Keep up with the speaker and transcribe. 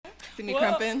See me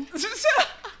crumping?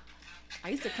 I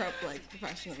used to crump like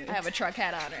professionally. I have a truck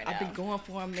hat on right now. I've been going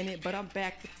for a minute, but I'm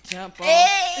back with the jump off.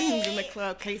 Hey! In the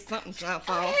club, case something jump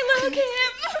off. Hey, little Kim.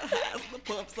 Has the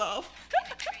pumps off.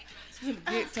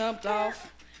 Get jumped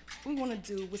off. What we want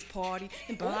to do is party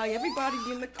and buy everybody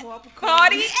in the car.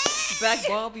 Party. Back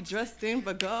ball be dressed in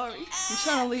Bulgari. I'm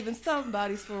trying to leave in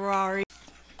somebody's Ferrari.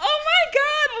 Oh my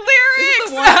God, lyrics. This is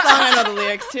the one song I know the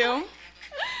lyrics to.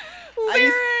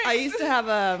 Lyrics. I used to have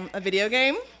a video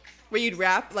game where you'd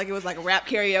rap, like it was like a rap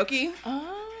karaoke.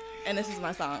 Oh. And this is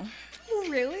my song.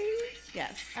 Really?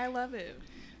 Yes. I love it.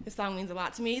 This song means a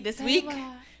lot to me this week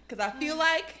because I feel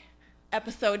like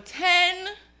episode 10,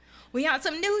 we got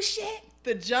some new shit.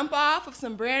 the jump off of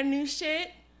some brand new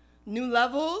shit, new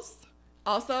levels.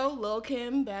 Also, Lil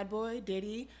Kim, Bad Boy,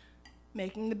 Diddy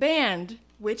making the band,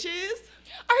 which is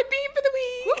Our theme for the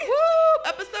week. whoop, whoop,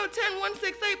 episode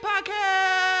 10168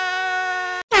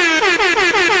 podcast.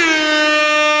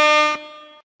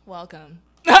 Welcome.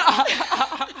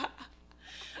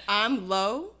 I'm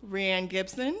Lo, Rianne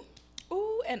Gibson.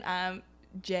 Ooh, and I'm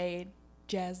Jay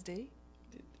Jazzy.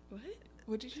 What?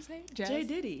 What did you say? J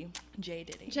Diddy. J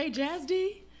Diddy. J Jazz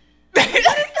D? What is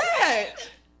that?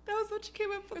 That was what you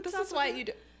came up with. This is why you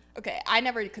do. Okay, I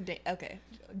never could date. Okay,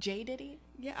 J Diddy.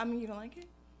 Yeah, I mean, you don't like it?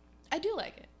 I do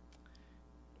like it.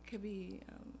 It could be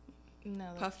No.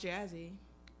 Puff Jazzy.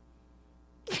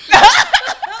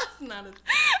 It's not as...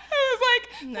 I was like,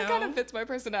 No. that kind of fits my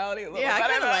personality a little Yeah, I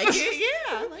better. kind of like it.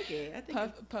 Yeah, I like it. I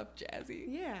think Puff Jazzy.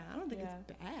 yeah, I don't think Yeah.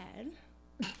 it's bad.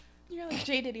 You're like,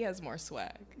 J Diddy has more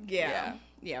swag. Yeah.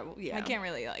 Yeah, well, yeah. I can't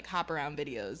really like hop around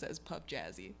videos as Puff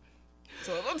Jazzy. It's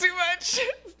a little too much.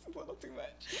 It's a little too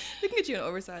much. We can get you an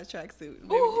oversized tracksuit.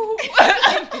 Ooh.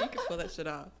 You can pull that shit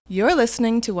off. You're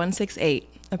listening to 168,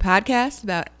 a podcast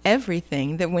about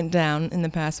everything that went down in the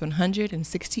past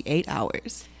 168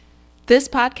 hours. This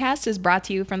podcast is brought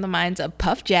to you from the minds of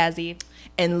Puff Jazzy,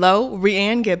 And Lo,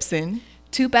 Rianne Gibson.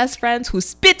 two best friends who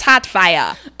spit hot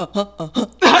fire.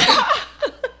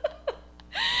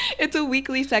 It's a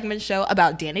weekly segment show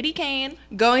about Danity Kane,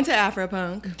 Going to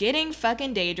Afropunk. getting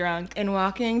fucking day drunk, And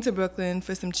walking to Brooklyn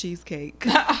for some cheesecake.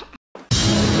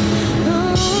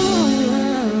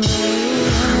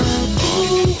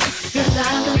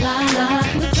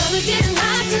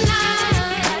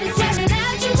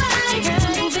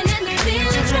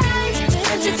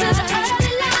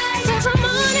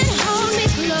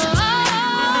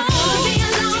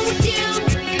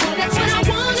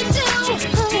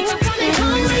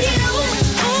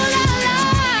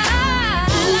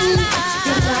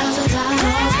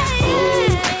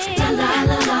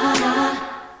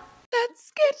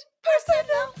 Let's get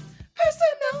personal.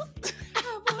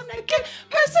 I wanna get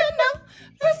personal.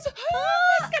 Let's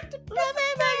get to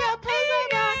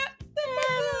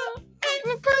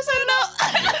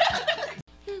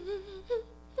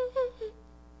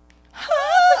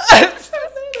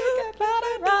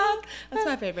That's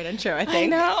my favorite intro, I I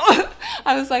think. know.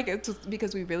 I was like, it's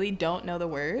because we really don't know the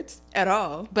words, At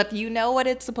all. but you know what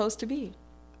it's supposed to be.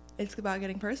 It's about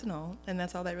getting personal, and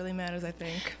that's all that really matters, I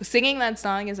think. Singing that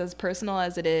song is as personal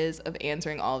as it is of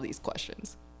answering all these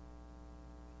questions.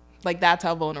 Like, that's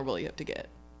how vulnerable you have to get.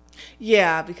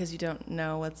 Yeah, because you don't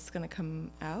know what's gonna come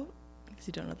out, because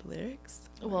you don't know the lyrics.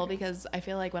 Well, because I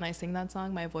feel like when I sing that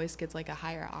song, my voice gets like a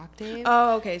higher octave.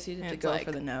 Oh, okay, so you have to It's go like-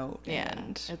 for the note. Yeah,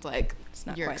 And it's like it's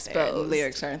not you're quite there. The exposed.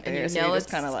 lyrics aren't And there, you so know you're just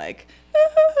it's kind of like...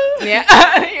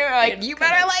 yeah. You're like, you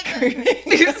better like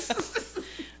it.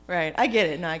 Right, I get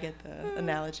it. No, I get the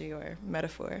analogy or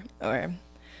metaphor or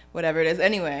whatever it is.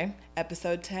 Anyway,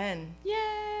 episode 10. Yay!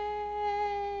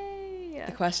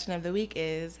 The question of the week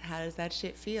is, how does that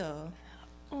shit feel,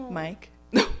 Mike?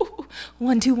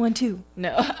 1 2 1 2.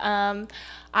 No.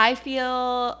 I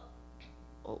feel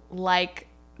like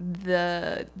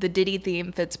the Diddy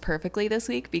theme fits perfectly this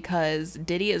week because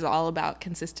Diddy is all about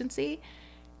consistency,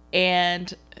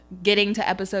 and getting to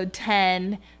episode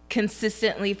 10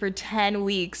 consistently for 10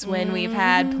 weeks when we've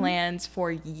had plans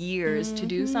for years to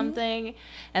do something,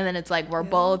 and then it's like we're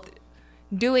both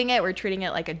doing it, we're treating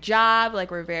it like a job,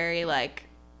 like we're very like,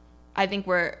 I think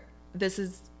this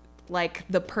is like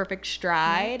the perfect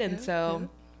stride, and so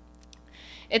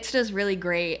it's just really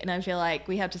great. And I feel like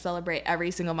we have to celebrate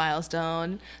every single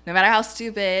milestone, no matter how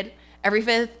stupid. Every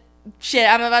fifth, shit,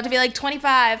 I'm about to be like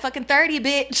 25, fucking 30,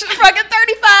 bitch, fucking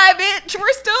 35, bitch.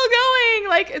 We're still going.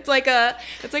 Like it's like a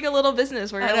little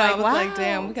business where you're like, wow, like,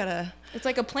 damn, we gotta. It's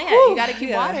like a plant. You gotta keep we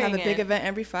gotta watering have a big it. event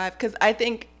every 5, because I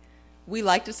think we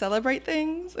like to celebrate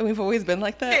things, and we've always been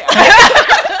like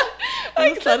that.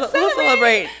 We'll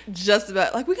celebrate just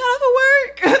about, like, we got off of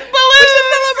work. But we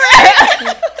should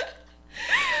celebrate.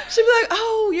 She'd be like,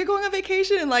 "Oh, you're going on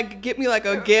vacation," and like get me like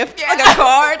a gift, like a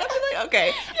card. I'd be like,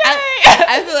 "Okay."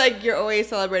 I feel like you're always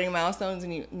celebrating milestones,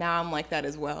 and now I'm like that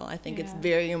as well. I think it's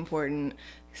very important.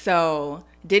 So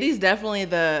Diddy's definitely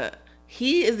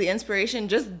he is the inspiration.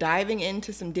 Just diving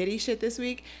into some Diddy shit this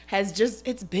week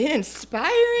it's been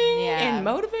inspiring and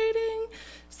motivating.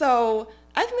 So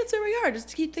I think that's where we are. Just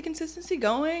to keep the consistency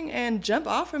going and jump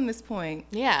off from this point.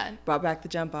 Yeah. Brought back the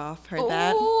jump off. Heard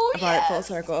that? I brought it full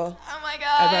circle. Oh my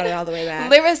God. I brought it all the way back.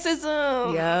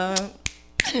 Lyricism. Yeah.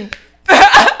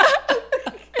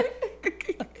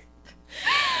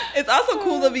 It's also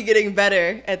cool to be getting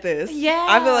better at this. Yeah.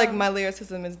 I feel like my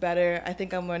lyricism is better. I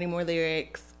think I'm learning more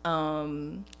lyrics.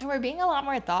 And we're being a lot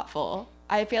more thoughtful.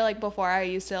 I feel like before I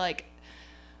used to like,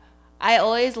 I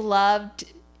always loved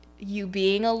you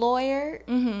being a lawyer,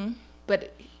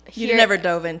 but you never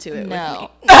dove into it with me.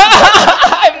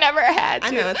 I've never had to.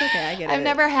 I know, it's okay, I get it. I've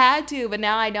never had to, but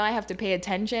now I know I have to pay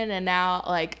attention, and now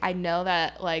like I know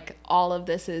that like all of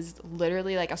this is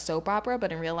literally like a soap opera,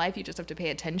 but in real life you just have to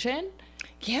pay attention.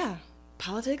 Yeah.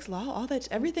 Politics, law, all that,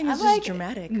 everything is I'm just like,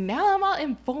 dramatic. Now I'm all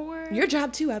informed. Your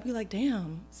job too, I'd be like,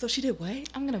 damn, so she did what?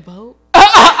 I'm gonna vote. You're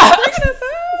gonna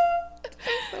vote?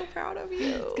 I'm so proud of you.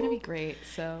 It's gonna be great.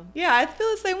 So yeah, I feel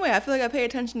the same way. I feel like I pay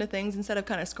attention to things instead of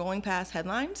kind of scrolling past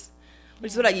headlines,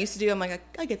 which is what I used to do. I'm like,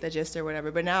 I get the gist or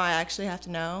whatever, but now I actually have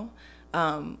to know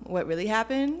what really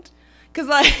happened. Because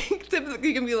like typically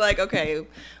you can be like, okay,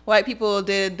 white people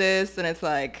did this, and it's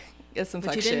like it's some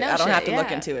fuck shit. I don't have to look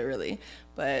into it really,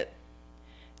 but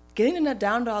getting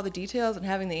down to all the details and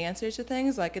having the answers to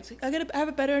things, like I have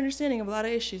a better understanding of a lot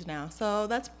of issues now. So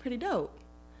that's pretty dope.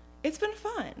 It's been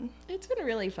fun. it's been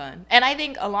really fun. And I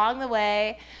think along the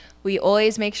way, we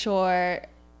always make sure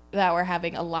that we're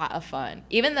having a lot of fun.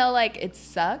 Even though like it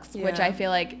sucks, which I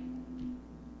feel like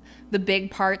the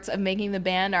big parts of making the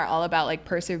band are all about like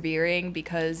persevering,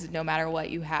 because no matter what,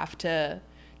 you have to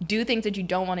do things that you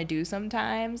don't want to do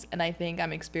sometimes. And I think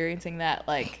I'm experiencing that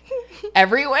like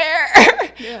everywhere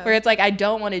where it's like I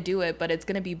don't want to do it, but it's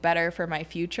going to be better for my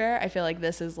future. I feel like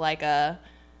this is like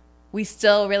we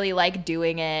still really like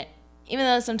doing it, even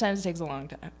though sometimes it takes a long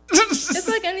time. It's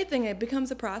like anything, it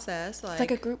becomes a process. It's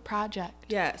like a group project.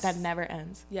 Yes. That never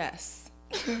ends. Yes.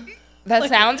 That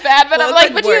sounds bad, but I'm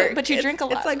like, but you drink a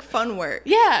lot. It's like fun work.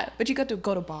 Yeah, but you got to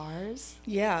go to bars.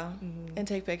 Yeah, and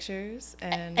take pictures.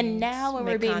 And now when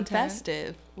we're being content.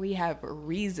 festive, we have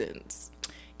reasons.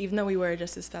 Even though we were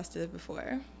just as festive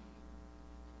before.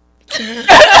 But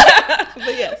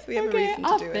yes, we have a reason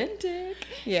to do it. Authentic.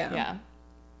 Yeah. Yeah.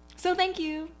 So thank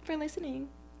you for listening.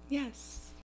 Yes.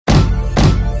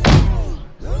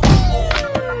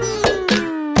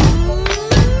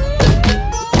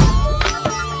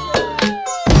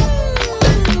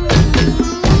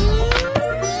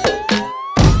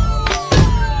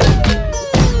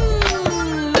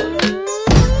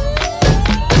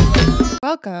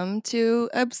 Welcome to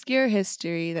Obscure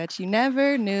History That You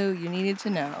Never Knew You Needed to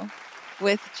Know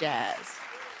with Jazz.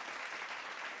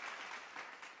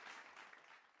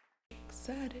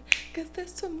 Excited because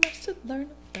there's so much to learn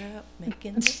about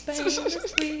making the band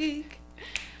this week.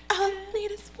 All I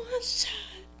need is one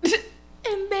shot,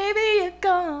 And baby, you're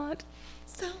gone.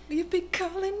 so you be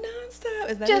calling nonstop.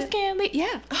 Is that Just it? can't leave.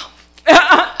 Yeah. Oh.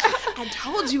 I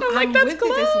told you I'm I'm like, with that's it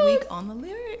this close. week on the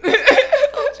lyrics.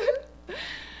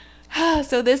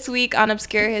 So this week on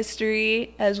Obscure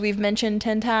History, as we've mentioned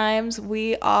 10 times,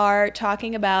 we are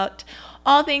talking about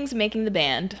all things Making the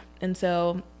Band. And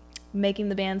so Making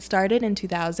the Band started in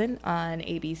 2000 on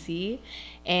ABC,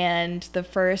 and the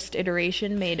first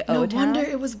iteration made No O-Town. wonder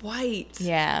it was white.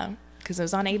 Yeah, because it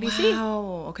was on ABC.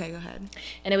 Wow. Okay, go ahead.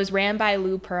 And it was ran by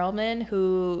Lou Pearlman,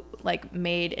 who like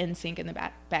made NSYNC and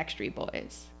the Backstreet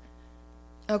Boys.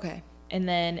 Okay. And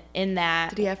then in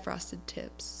that, Did he have frosted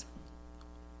tips?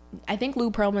 I think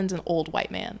Lou Pearlman's an old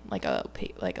white man, like a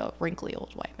wrinkly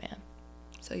old white man.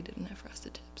 So he didn't have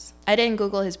frosted tips. I didn't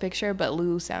Google his picture, but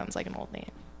Lou sounds like an old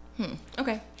name.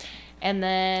 Okay. And I'm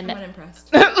then not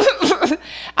impressed.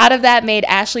 out of that made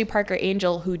Ashley Parker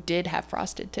Angel, who did have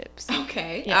frosted tips.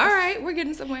 Okay. Yes. All right. We're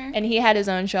getting somewhere. And he had his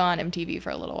own show on MTV for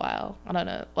a little while. I don't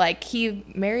know. Like, he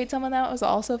married someone that was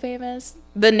also famous.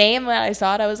 The name when I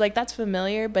saw it, I was like, that's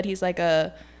familiar, but he's like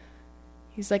a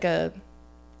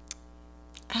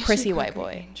prissy white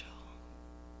boy. Angel.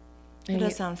 And It does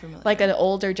he- sound familiar. like an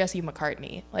older Jesse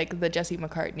McCartney, like the Jesse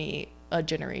McCartney a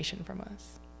generation from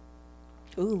us.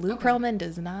 Ooh, Lou Pearlman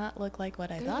does not look like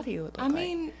what I thought he would look I like.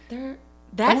 mean, they're.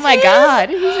 Oh That's my him? God,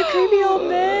 he's a creepy old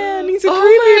man. He's a Oh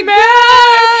creepy my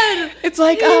man. God. It's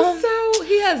like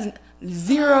He has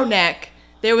zero neck.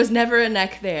 There was never a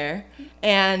neck there,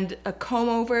 and a comb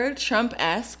over,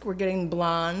 Trump-esque. We're getting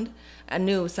blonde. I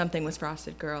knew something was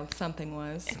Frosted Girl. Something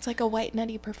was. It's like a white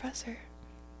nutty professor.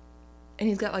 And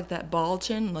he's got like that ball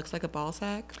chin, looks like a ball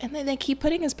sack. And then they keep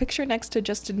putting his picture next to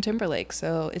Justin Timberlake,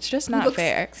 so it's just He not looks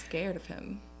fair. Scared of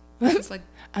him. It's like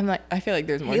I feel like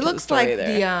there's more. he to looks the story like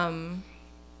there.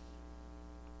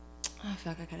 Oh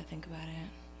fuck! I gotta think about it.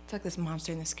 It's like this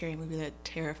monster in the scary movie that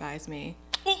terrifies me.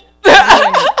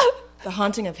 The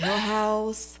Haunting of Hill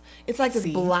House. It's like this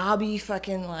blobby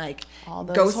fucking like All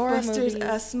those horror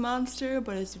Ghostbusters-esque monster,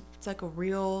 but it's like a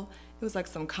real. It was like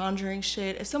some Conjuring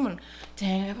shit. If someone,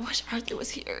 dang, I wish Arthur was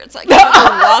here. It's like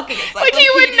walking. It's like he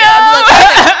would Wikipedia. know.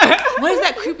 Like, what is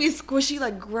that creepy, squishy,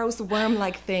 like gross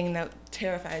worm-like thing that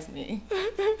terrifies me?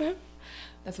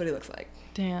 That's what he looks like.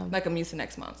 Damn. Like a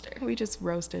Mucinex monster. We just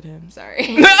roasted him. Sorry.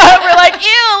 We're like,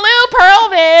 ew, Lou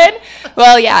Pearlman.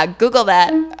 Well, yeah, Google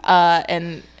that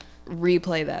and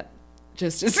replay that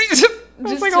just to see.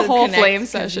 Just like a whole connect, flame 'cause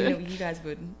session. You guys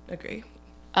would agree.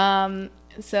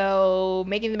 So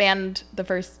Making the Band, the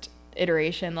first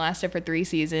iteration, lasted for 3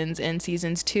 seasons, and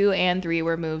seasons 2 and 3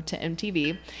 were moved to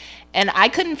MTV. And I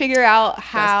couldn't figure out Best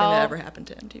how thing that ever happened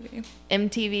to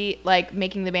MTV. like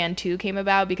Making the Band 2 came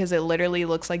about, because it literally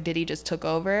looks like Diddy just took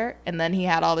over and then he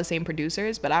had all the same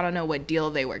producers, but I don't know what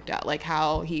deal they worked out, like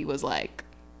how he was like,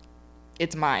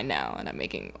 it's mine now and I'm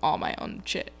making all my own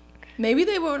shit. Maybe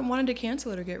they wanted to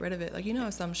cancel it or get rid of it. Like, you know how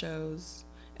some shows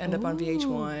end up on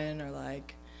VH1 or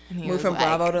like move from like,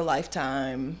 Bravo to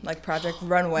Lifetime, like Project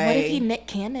Runway. What if he Nick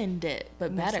Cannoned it,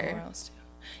 but Moved better? somewhere else too.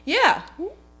 Yeah.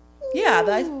 Yeah,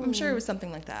 I'm sure it was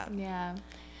something like that. Yeah.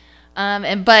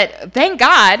 But thank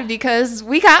God, because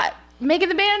we got Making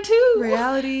the Band 2.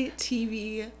 Reality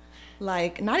TV,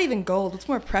 like, not even gold. What's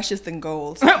more precious than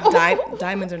gold?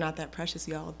 Diamonds are not that precious,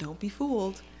 y'all. Don't be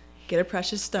fooled. Get a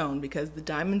precious stone, because the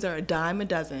diamonds are a dime a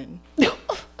dozen.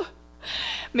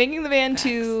 Making the Band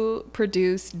 2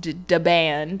 produced Da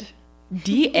Band.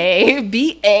 D-A-B-A-N-D.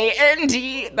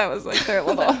 That was like their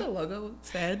Was little... that the logo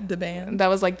said, the band? That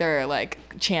was like their like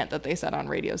chant that they said on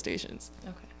radio stations.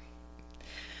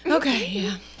 Okay,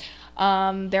 yeah.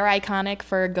 They're iconic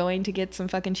for going to get some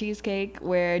fucking cheesecake,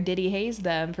 where Diddy hazed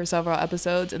them for several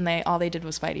episodes, and all they did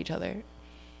was fight each other.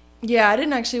 Yeah, I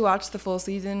didn't actually watch the full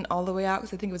season all the way out,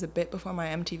 because I think it was a bit before my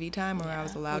MTV time where I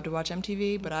was allowed to watch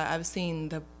MTV, but I've seen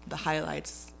the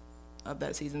highlights of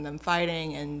that season, them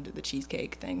fighting and the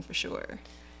cheesecake thing for sure.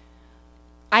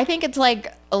 I think it's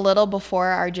like a little before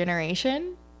our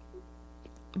generation,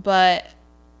 but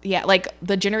yeah, like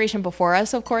the generation before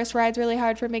us, of course, rides really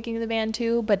hard for Making the Band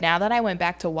 2. But now that I went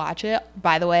back to watch it,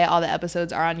 by the way, all the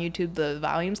episodes are on YouTube. The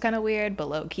volume's kind of weird, but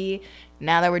low key.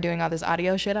 Now that we're doing all this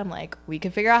audio shit, I'm like, we can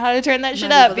figure out how to turn that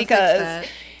shit up, because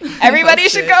everybody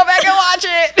should go back and watch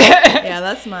it. Yeah,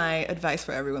 that's my advice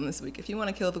for everyone this week. If you want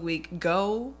to kill the week,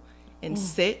 go and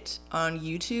sit on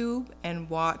YouTube and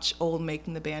watch old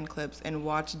Making the Band clips and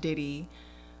watch Diddy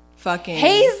fucking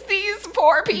haze these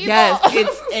poor people. Yes,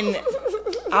 and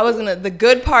the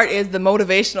good part is the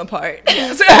motivational part.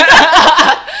 Yes.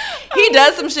 He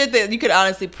does some shit that you could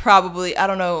honestly probably, I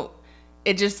don't know,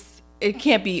 it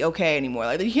can't be okay anymore.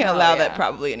 Like, you can't allow that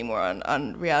probably anymore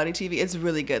on reality TV. It's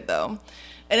really good though.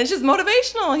 And it's just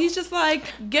motivational. He's just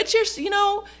like, get your,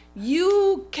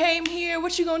 you came here,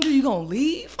 what you gonna do? You gonna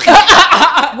leave?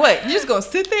 What, you just gonna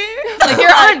sit there? Like,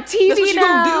 you're on TV that's what you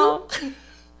now. gonna do?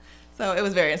 So it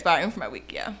was very inspiring for my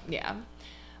week, yeah. Yeah.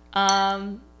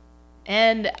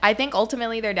 And I think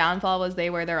ultimately their downfall was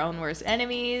they were their own worst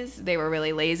enemies. They were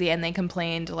really lazy, and they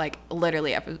complained like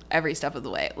literally every step of the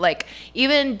way. Like,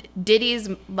 even Diddy's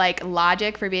like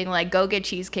logic for being like, go get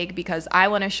cheesecake because I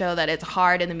want to show that it's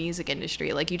hard in the music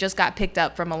industry. Like, you just got picked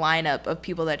up from a lineup of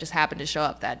people that just happened to show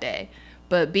up that day.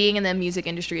 But being in the music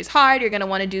industry is hard. You're going to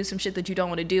want to do some shit that you don't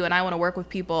want to do. And I want to work with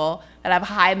people that have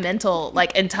high mental,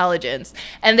 like, intelligence.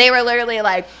 And they were literally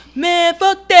like, man,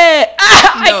 fuck that.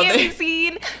 I can't be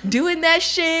seen doing that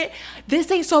shit. This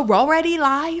ain't so already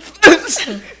life. I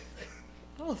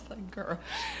was like, girl.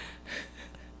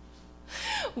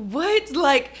 What?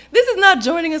 Like, this is not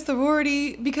joining a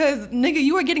sorority because, nigga,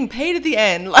 you are getting paid at the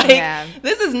end. Like,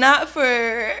 this is not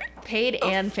for... Paid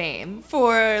and fame.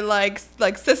 For, like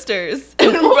sisters.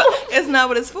 It's not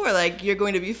what it's for. Like, you're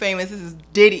going to be famous. This is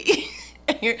Diddy.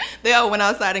 They all went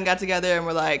outside and got together and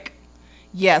were like,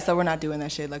 yeah, so we're not doing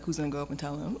that shit. Like, who's going to go up and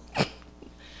tell them?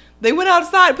 They went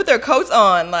outside, put their coats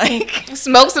on, like...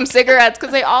 Smoked some cigarettes,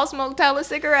 because they all smoked hella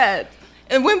cigarettes.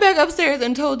 And went back upstairs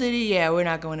and told Diddy, yeah, we're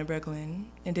not going to Brooklyn.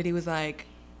 And Diddy was like,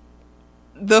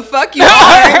 the fuck you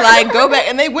are? Like, go back.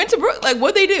 And they went to Brooklyn. Like,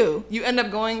 what'd they do? You end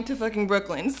up going to fucking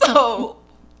Brooklyn. So...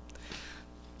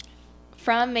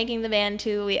 From Making the Band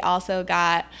 2, we also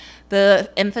got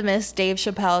The infamous Dave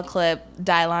Chappelle clip,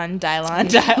 Dylon. Dylon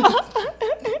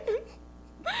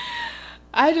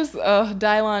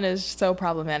is so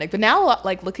problematic. But now,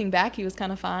 like, looking back, he was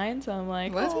kind of fine. So I'm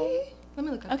like, Was he? Let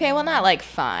me look up. Okay, well, not like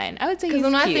fine. I would say he's cute.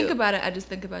 Because when I think about it, I just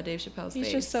think about Dave Chappelle's face.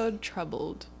 He's just so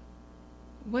troubled.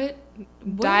 What?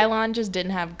 Dylon just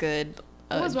didn't have good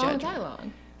what was wrong with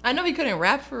Dylon? I know he couldn't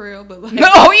rap for real, but like,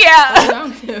 oh yeah, what's wrong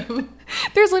with him?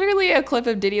 There's literally a clip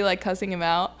of Diddy like cussing him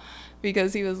out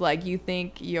because he was like, you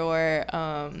think you're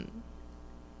hot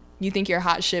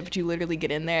shit, but you literally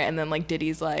get in there, and then like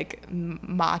Diddy's like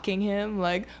mocking him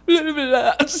like blah, blah,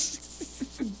 blah.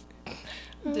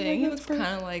 Dang, he looks kind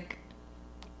of like,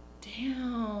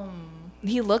 damn.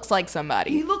 He looks like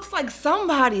somebody. He looks like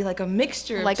somebody, like a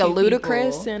mixture of like two a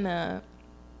Ludacris people. and a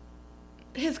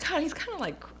he's kind of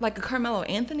like a Carmelo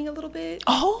Anthony a little bit.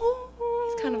 oh,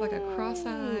 He's kind of like a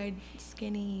cross-eyed,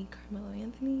 skinny Carmelo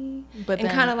Anthony, but and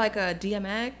then, kind of like a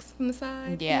DMX from the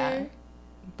side. yeah, here.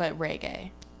 but reggae,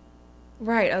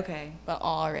 Right. Okay. but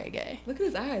all reggae. Look at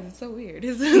his eyes. It's so weird.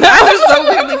 His eyes are so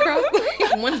weirdly crossed.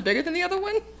 Like, one's bigger than the other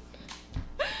one.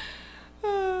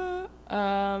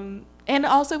 And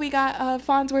also we got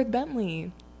Farnsworth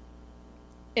Bentley.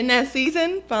 In that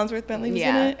season, Farnsworth Bentley was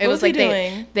in it. It What was he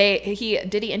like doing?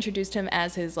 Diddy introduced him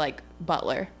as his like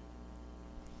butler.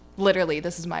 Literally,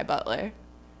 this is my butler.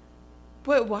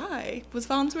 But why was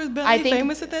Farnsworth Bentley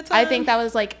famous at that time? I think that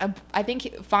was like I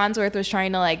think Farnsworth was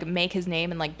trying to like make his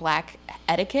name in like black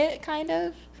etiquette kind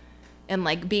of, and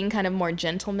like being kind of more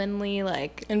gentlemanly,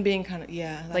 like and being kind of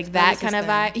like that kind of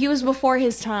vibe. He was before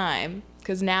his time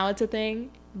because now it's a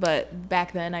thing. But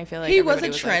back then, I feel like he was a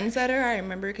like, trendsetter. I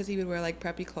remember because he would wear like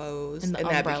preppy clothes, And and the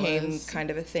that became umbrellas. kind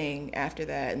of a thing after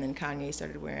that. And then Kanye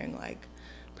started wearing like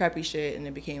preppy shit, and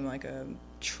it became like a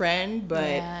trend.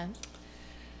 But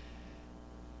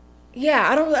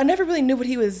yeah, I never really knew what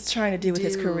he was trying to do with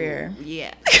his career.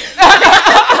 Yeah.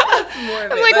 More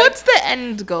of I'm it, like, what's the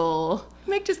end goal?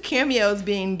 make just cameos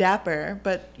being dapper?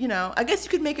 But you know, I guess you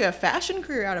could make a fashion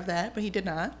career out of that. But he did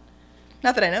not.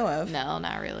 Not that I know of. No,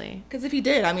 not really. Because if he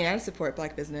did, I mean, I'd support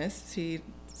black business. He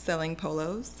selling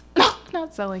polos.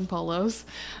 Not selling polos.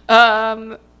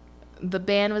 The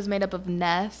band was made up of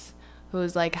Ness, who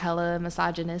was like hella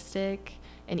misogynistic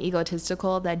and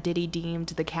egotistical that Diddy deemed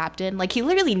the captain. Like he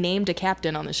literally named a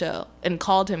captain on the show and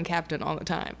called him captain all the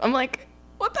time. I'm like,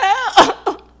 what the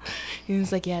hell? He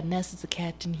was like, yeah, Ness is the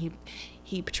captain. He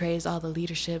portrays all the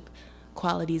leadership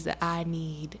qualities that I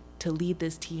need to lead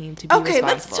this team to be Okay,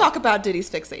 let's responsible. talk about Diddy's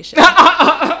fixation.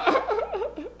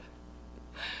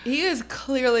 He is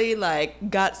clearly like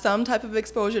got some type of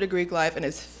exposure to Greek life and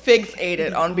is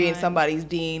fixated on being somebody's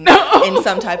dean in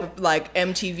some type of like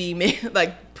MTV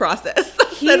like process.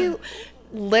 He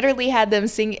literally had them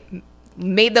sing,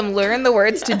 made them learn the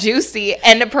words to Juicy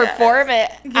and to perform it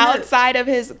outside of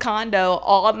his condo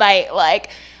all night.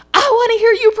 Like, I want to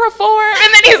hear you perform.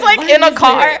 And then he's like What in a is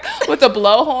car with a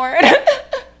blowhorn.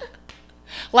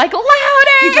 Like, louder.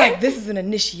 He's like, this is an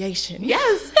initiation.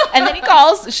 Yes. And then he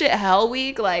calls shit Hell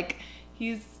Week. Like,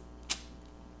 he's.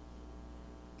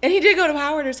 And he did go to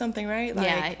Howard or something, right? Like,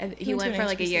 Yeah, he went for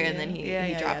like a year and then he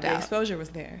dropped The out. exposure was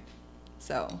there.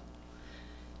 So,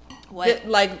 What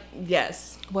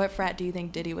yes. what frat do you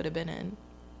think Diddy would have been in?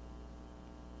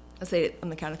 I'll say it on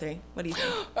the count of three. What do you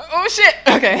think? Oh, shit.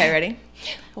 Okay, ready?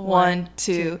 1,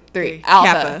 2, 3.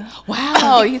 Alpha. Kappa.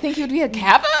 Wow, you think he would be a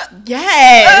Kappa?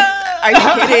 Yes. Are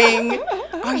you kidding?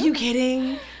 Are you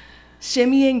kidding?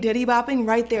 Shimmying, diddy bopping,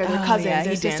 right there. They're cousins. yeah,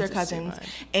 They're he sister dances too cousins. much.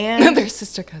 And They're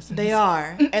sister cousins. they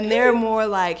are. And they're more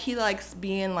like, he likes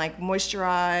being like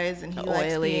moisturized, and he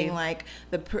likes Oily. being like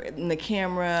the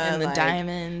camera And the like,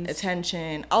 diamonds.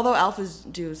 attention. Although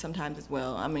alphas do sometimes as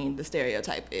well. I mean, the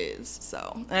stereotype is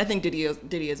so. And I think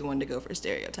Diddy is one to go for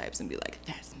stereotypes and be like,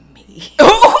 that's me. I'm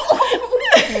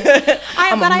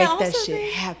gonna make that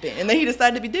shit happen. And then he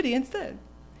decided to be Diddy instead.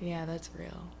 Yeah, that's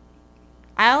real.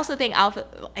 I also think Alpha,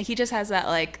 he just has that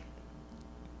like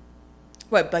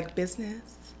What, like business?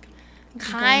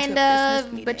 kind Going to a business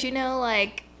of, meeting. but you know,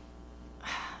 like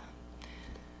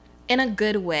in a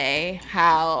good way,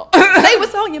 how Say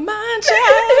what's on your mind,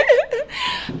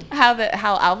 child. how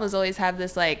alphas always have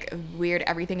this like weird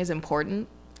everything is important.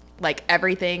 Like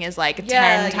everything is like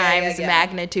 10 times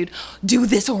magnitude. Do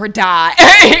this or die.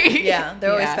 Yeah,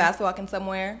 they're always fast walking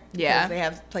somewhere. Yeah. Because they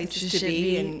have places to Should be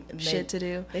be and shit to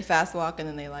do. They fast walk and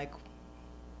then they like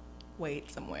wait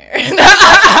somewhere. When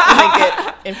they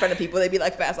get in front of people, they be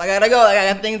like fast. I gotta go. Like,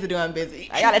 I got things to do. I'm busy.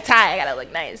 I got a tie. I gotta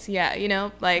look nice. Yeah, you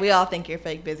know, like We all think you're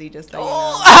fake busy, just so you know.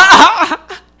 I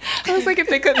was like, if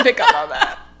they couldn't pick up on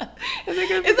that,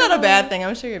 It's not a bad thing.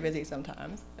 I'm sure you're busy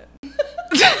sometimes.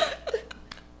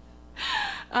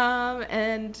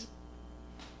 And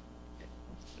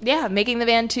yeah, Making the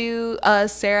Band 2,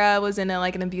 Sarah was in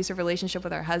an abusive relationship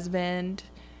with her husband.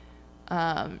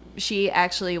 She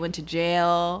actually went to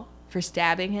jail for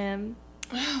stabbing him.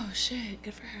 Oh shit,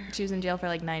 good for her. She was in jail for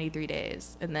like 93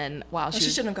 days. And then she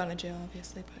shouldn't have gone to jail,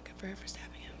 obviously, but good for her for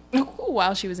stabbing him.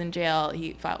 While she was in jail,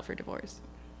 he filed for divorce.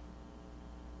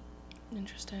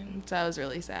 Interesting. So that was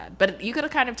really sad. But you could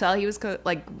kind of tell he was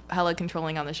like hella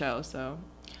controlling on the show, so.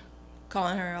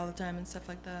 Calling her all the time and stuff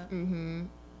like that. Mm-hmm.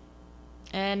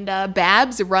 And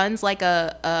Babs runs like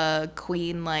a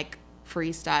queen like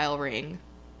freestyle ring.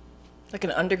 Like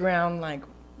an underground,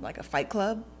 like a fight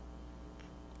club?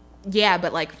 Yeah,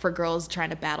 but like for girls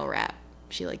trying to battle rap.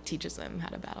 She like teaches them how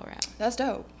to battle rap. That's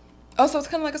dope. Oh, so it's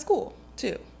kind of like a school,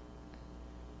 too.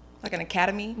 Like an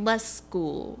academy? Less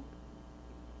school.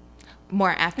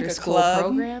 More after like school club?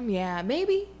 program. Yeah,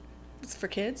 maybe. It's for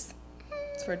kids?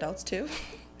 It's for adults, too?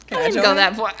 I didn't go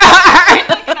that far.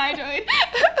 Can I join?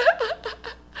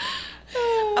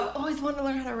 I've always wanted to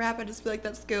learn how to rap. I just feel like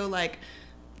that skill, like,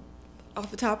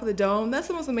 off the top of the dome, that's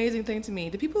the most amazing thing to me.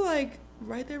 Do people, like,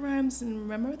 write their rhymes and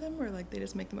remember them, or, like, they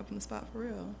just make them up on the spot for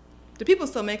real? Do people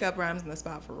still make up rhymes on the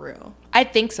spot for real? I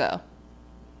think so.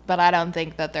 But I don't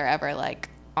think that they're ever, like,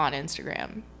 on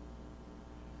Instagram.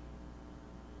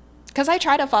 Because I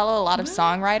try to follow a lot of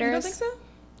songwriters. You don't think so?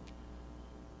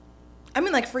 I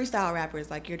mean, like, freestyle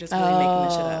rappers, like, you're just really making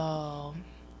this shit up.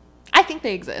 I think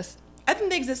they exist. I think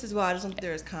they exist as well. I just don't think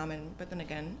they're as common. But then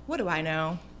again, what do I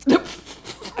know? It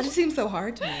just seems so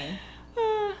hard to me.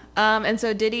 And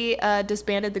so Diddy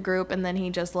disbanded the group, and then he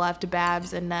just left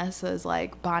Babs and Ness as,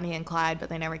 like, Bonnie and Clyde, but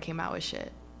they never came out with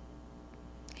shit.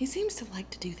 He seems to like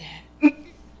to do that.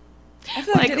 I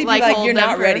feel like Diddy like you're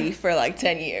not ready for, like,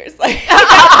 10 years. Like,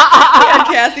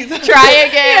 Cassie's try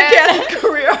again. Cassie's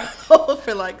career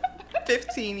for, like,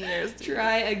 15 years.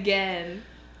 Try again.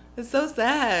 It's so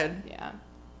sad. Yeah.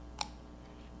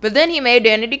 But then he made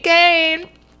Danity Kane.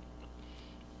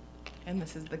 And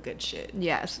this is the good shit.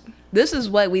 Yes. This is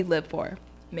what we live for.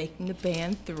 Making the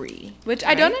Band 3. Which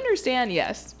I don't understand,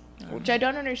 yes. Which I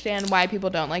don't understand why people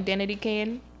don't like Danity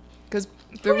Kane. Because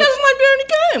who doesn't like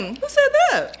Danity Kane? Who said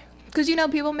that? Because, you know,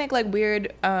 people make, like,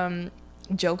 weird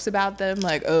jokes about them.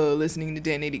 Like, oh, listening to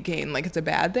Danity Kane, like, it's a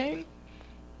bad thing.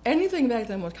 Anything back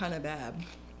then was kind of bad.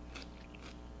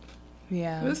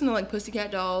 Yeah. We listened to, like,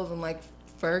 Pussycat Dolls and, like,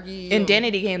 Fergie. And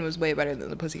Danity Kane was way better than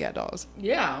the Pussycat Dolls.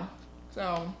 Yeah.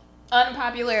 So.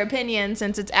 Unpopular opinion,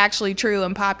 since it's actually true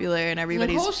and popular and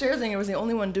everybody's... Nicole Scherzinger was the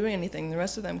only one doing anything. The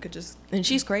rest of them could just... And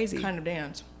she's crazy. Kind of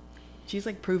dance. She's,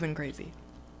 like, proven crazy.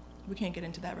 We can't get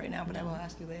into that right now, but I will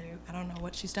ask you later. I don't know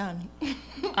what she's done.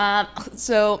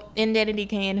 So, in Danity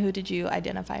Kane, who did you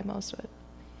identify most with?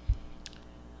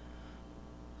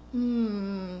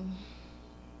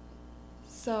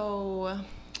 So,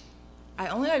 I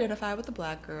only identify with the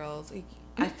black girls.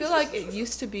 I feel like it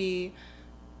used to be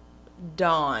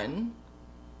Dawn.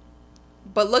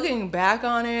 But looking back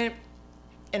on it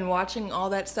and watching all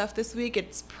that stuff this week,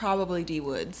 it's probably D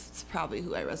Woods. It's probably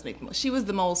who I resonate the most. She was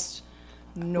the most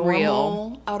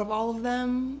normal out of all of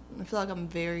them. I feel like I'm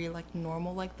very, like,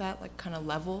 normal like that, like, kind of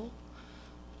level.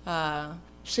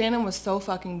 Shannon was so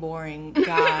fucking boring.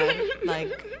 God,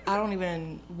 like, I don't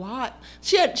even watch.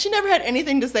 She never had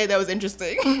anything to say that was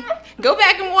interesting. Go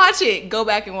back and watch it. Go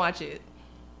back and watch it.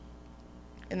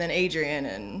 And then Adrian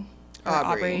and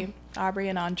Aubrey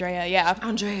and Andrea, yeah.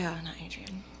 Andrea, not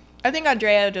Adrian. I think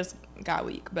Andrea just got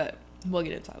weak, but we'll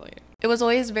get into that later. It was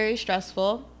always very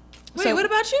stressful. Wait, what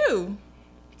about you?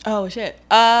 Oh, shit.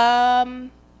 I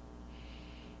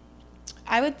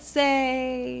would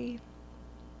say...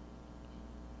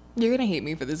 You're going to hate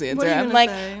me for this answer. I'm like,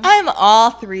 say? I'm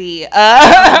all three. If you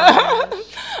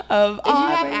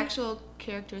have actual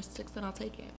characteristics, then I'll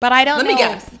take it. But I don't know. Let me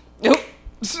guess. Nope.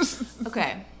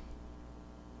 Okay.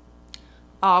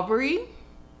 Aubrey.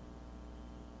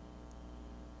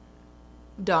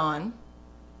 Dawn.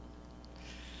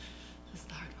 That's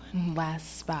the hard one.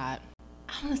 Last spot.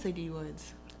 I'm going to say D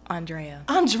Woods. Andrea.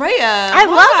 I love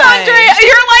Andrea.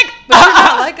 You're like... But you're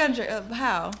not like Andrea.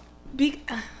 How?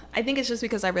 I think it's just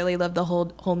because I really love the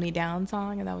Hold Me Down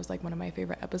song, and that was like one of my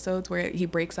favorite episodes where he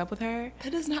breaks up with her.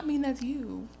 That does not mean that's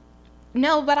you.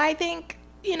 No, but I think,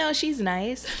 you know, she's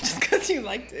nice. Just because you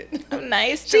liked it. I'm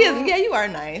nice. She is. Yeah, you are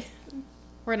nice.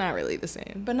 We're not really the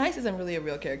same. But nice isn't really a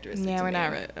real characteristic. Yeah, we're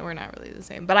not really the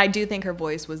same. But I do think her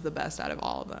voice was the best out of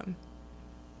all of them.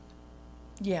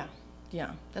 Yeah.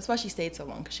 Yeah. That's why she stayed so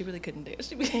long, because she really couldn't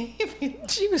dance.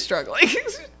 She was struggling.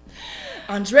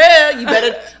 Andrea,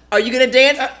 are you gonna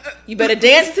dance? You better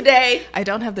dance today. I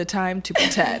don't have the time to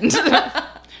pretend.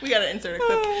 We gotta insert a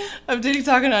clip of Diddy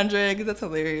talking to Andrea, because that's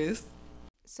hilarious.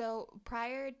 So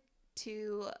prior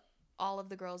to all of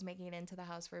the girls making it into the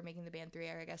house for Making the Band 3,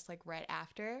 or I guess like right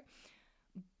after,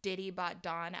 Diddy bought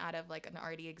Dawn out of like an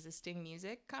already existing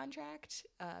music contract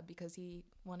because he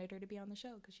wanted her to be on the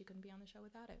show because she couldn't be on the show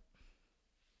without it.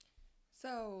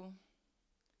 So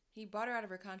he bought her out of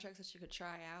her contract so she could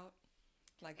try out.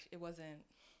 Like, it wasn't...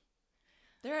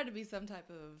 There had to be some type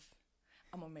of...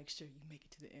 I'm going to make sure you make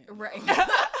it to the end. Right. Because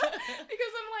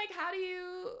I'm like, how do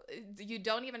you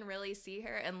don't even really see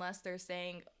her unless they're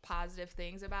saying positive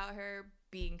things about her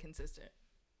being consistent.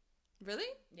 Really?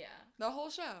 Yeah. The whole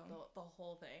show? The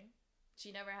whole thing.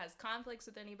 She never has conflicts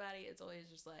with anybody. It's always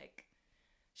just like,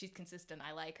 she's consistent.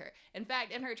 I like her. In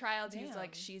fact, in her tryouts, he's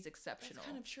like, she's exceptional. That's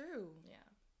kind of true. Yeah.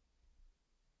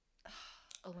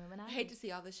 Illuminati. I hate to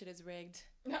see all this shit is rigged.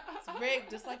 It's rigged,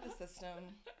 just like the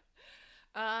system.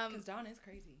 Because Dawn is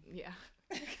crazy. Yeah.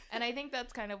 And I think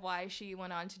that's kind of why she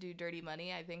went on to do Dirty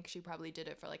Money. I think she probably did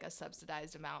it for like a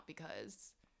subsidized amount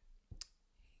because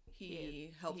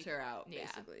he helped her out,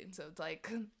 basically. So it's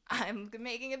like, I'm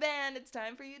making a band. It's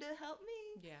time for you to help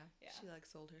me. Yeah. She like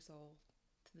sold her soul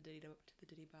to the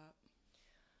Diddy Bop.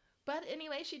 But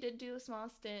anyway, she did do a small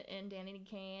stint in Danity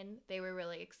Kane. They were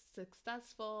really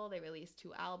successful. They released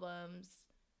 2 albums,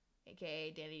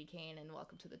 aka Danity Kane and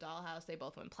Welcome to the Dollhouse. They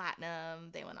both went platinum.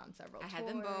 They went on several tours. I had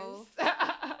them both.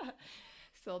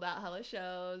 Sold out hella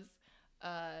shows.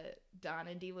 Dawn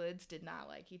and D Woods did not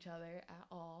like each other at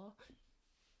all.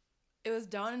 It was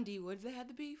Dawn and D Woods that had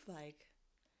the beef? Like,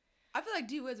 I feel like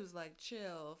D Woods was like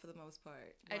chill for the most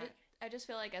part. I just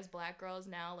feel like as black girls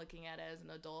now, looking at it as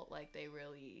an adult, like they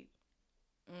really...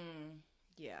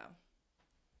 Yeah.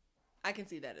 I can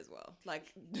see that as well.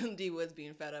 Like, D Woods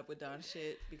being fed up with Dawn's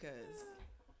shit because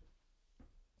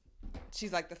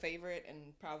she's like the favorite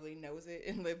and probably knows it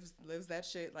and lives that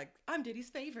shit. Like, I'm Diddy's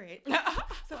favorite,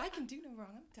 so I can do no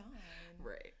wrong. I'm Dawn.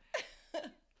 Right.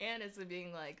 And it's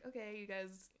being like, okay, you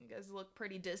guys look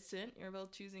pretty distant. You're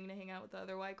both choosing to hang out with the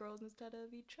other white girls instead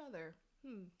of each other.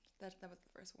 That was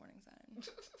the first warning sign.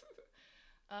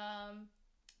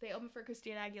 They opened for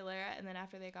Christina Aguilera, and then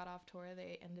after they got off tour,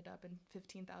 they ended up in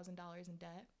 $15,000 in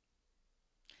debt.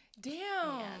 Damn.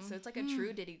 Yeah, so it's like a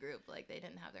true Diddy group. Like, they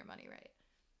didn't have their money right.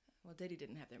 Well, Diddy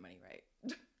didn't have their money right.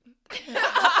 Let's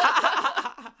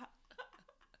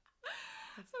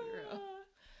be real.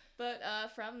 But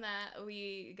from that,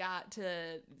 we got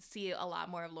to see a lot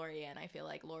more of Lorianne. I feel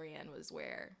like Lorianne was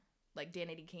where, like,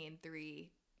 Danity Kane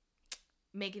 3...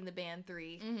 Making the Band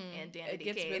 3 and Danity Kane. It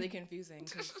gets really confusing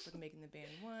because like Making the Band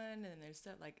 1 and then there's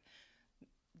stuff like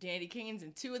Danity Kane's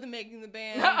in 2 of the Making the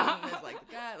Band and there's like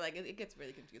the guy, like it gets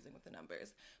really confusing with the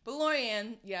numbers. But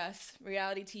Lorianne, yes,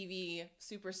 reality TV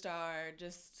superstar,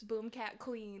 just boom cat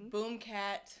queen,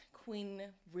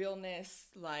 realness.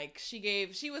 Like she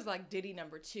was like Diddy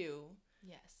number 2.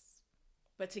 Yes,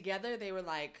 but together they were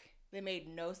like. They made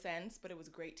no sense, but it was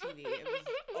great TV. It was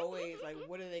always like,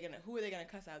 who are they gonna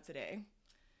cuss out today?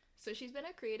 So she's been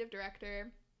a creative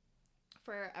director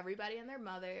for everybody and their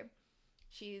mother.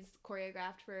 She's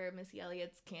choreographed for Missy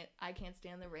Elliott's I Can't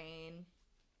Stand the Rain.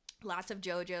 Lots of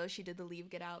JoJo. She did the Leave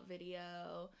Get Out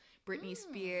video. Britney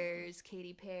Spears,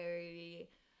 Katy Perry,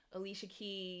 Alicia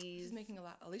Keys. She's making a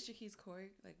lot. Alicia Keys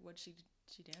like what she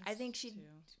danced. I think she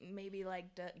maybe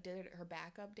like did her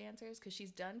backup dancers because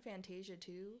she's done Fantasia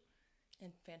too.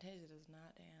 And Fantasia does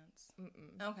not dance.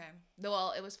 Okay.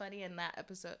 Well, it was funny in that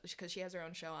episode because she has her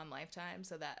own show on Lifetime.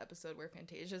 So that episode where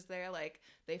Fantasia's there, like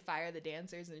they fire the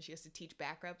dancers and she has to teach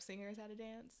backup singers how to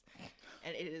dance,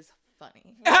 and it is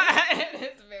funny.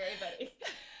 It is very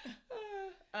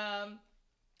funny.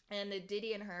 And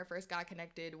Diddy and her first got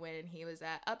connected when he was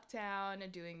at Uptown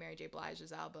doing Mary J.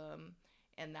 Blige's album.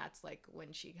 And that's like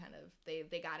when she kind of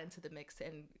they got into the mix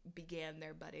and began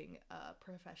their budding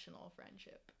professional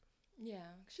friendship.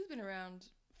 Yeah, she's been around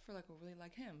for like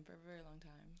him for a very long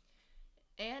time.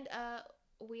 And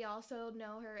we also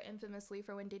know her infamously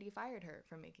for when Diddy fired her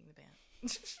from Making the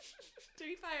Band.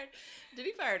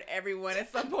 Diddy fired everyone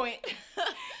at some point.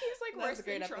 He's like worse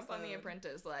than Trump on The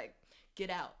Apprentice. Like,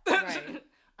 get out. Right.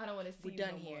 I don't want to see you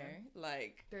done no here. More.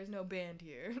 Like, there's no band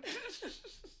here.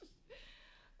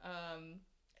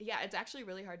 Yeah, it's actually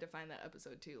really hard to find that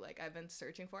episode too. Like I've been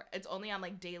searching for it. It's only on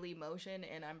like Daily Motion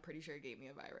and I'm pretty sure it gave me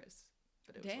a virus.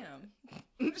 But it was worth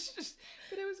it.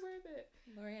 But it was worth it.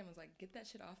 Lorianne was like, get that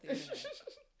shit off the internet.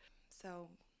 So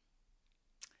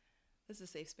this is a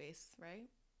safe space, right?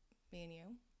 Me and you.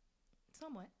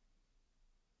 Somewhat.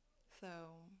 So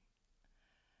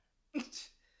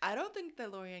I don't think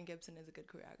that Lorianne Gibson is a good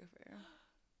choreographer.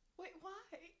 Wait, why?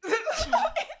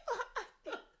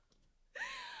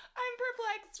 I'm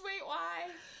perplexed. Wait,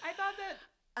 why? I thought that...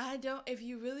 if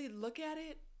you really look at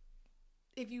it,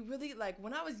 if you really, like,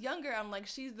 when I was younger, I'm like,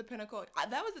 she's the pinnacle.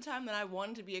 That was the time that I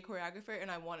wanted to be a choreographer, and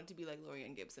I wanted to be like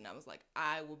Lorianne Gibson. I was like,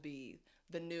 I'll be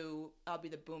the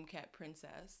Boom Cat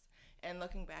princess. And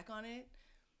looking back on it.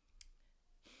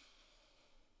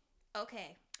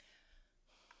 Okay.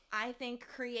 I think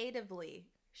creatively,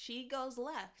 she goes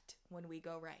left when we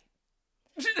go right.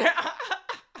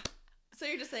 So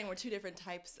you're just saying we're two different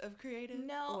types of creative?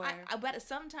 No, I bet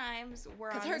sometimes we're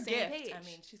on the same gift, page. I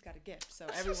mean, she's got a gift, so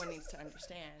everyone needs to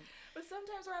understand. But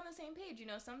sometimes we're on the same page. You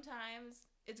know, sometimes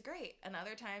it's great, and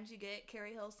other times you get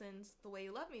Carrie Hilson's "The Way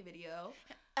You Love Me" video.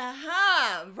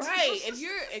 Right.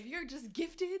 if you're just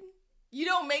gifted, you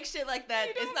don't make shit like that.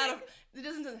 It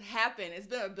doesn't happen. It's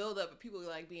been a build up of people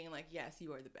like being like, yes,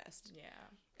 you are the best. Yeah.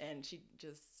 And she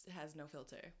just has no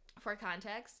filter. For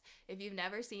context, if you've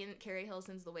never seen Carrie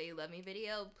Hilson's "The Way You Love Me"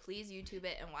 video, please YouTube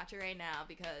it and watch it right now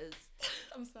because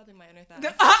I'm slapping my inner thighs.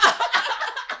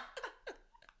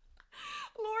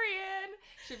 Lorianne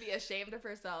should be ashamed of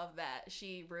herself that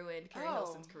she ruined Carrie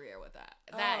Hilson's career with that.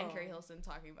 That and Carrie Hilson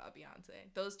talking about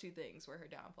Beyonce. Those two things were her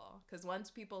downfall. Because once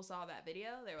people saw that video,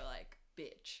 they were like,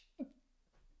 bitch.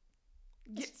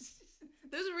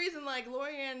 There's a reason, like,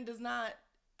 Lorianne does not,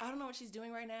 I don't know what she's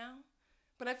doing right now,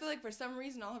 but I feel like for some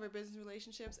reason all of her business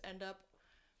relationships end up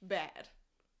bad.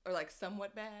 Or, like,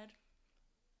 somewhat bad.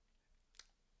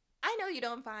 I know you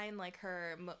don't find, like,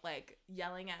 her, like,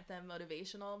 yelling at them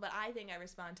motivational, but I think I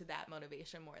respond to that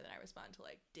motivation more than I respond to,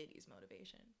 like, Diddy's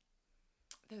motivation.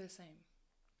 They're the same.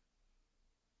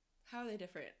 How are they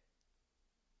different?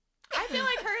 I feel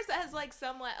like hers has, like,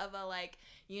 somewhat of a, like,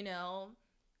 you know,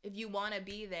 if you want to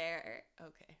be there,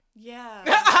 okay. Yeah.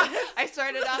 I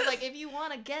started off like, if you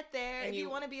want to get there, if you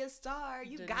want to be a star,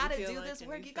 you gotta do this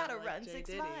work. You gotta run 6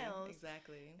 miles.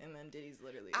 Exactly. And then Diddy's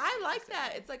literally. I like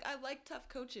that. It's like, I like tough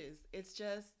coaches. It's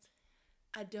just,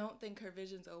 I don't think her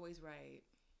vision's always right.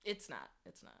 It's not.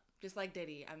 It's not. Just like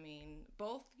Diddy. I mean,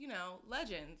 both, you know,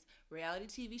 legends, reality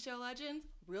TV show legends,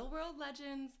 real world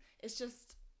legends. It's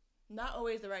just not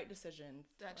always the right decision.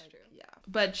 That's true. Yeah.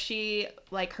 But she,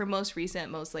 like, her most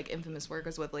recent, most, like, infamous work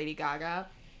was with Lady Gaga.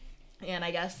 And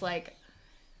I guess, like,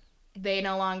 they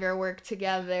no longer work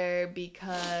together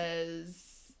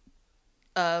because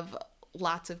of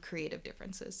lots of creative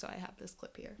differences. So I have this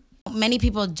clip here. Many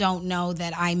people don't know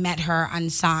that I met her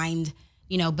unsigned,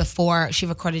 you know, before she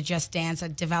recorded Just Dance. I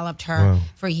developed her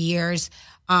for years,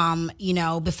 you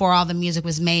know, before all the music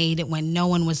was made, when no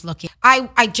one was looking.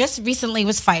 I just recently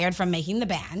was fired from making the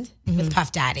band with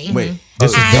Puff Daddy. Wait,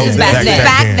 this was back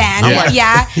then.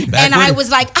 Yeah. And I was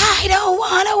like, I don't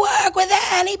want to work with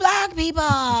any black people.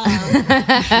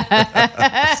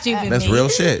 Stupid. That's real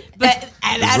shit. But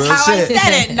and that's how I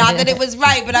said it. Not that it was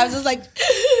right, but I was just like,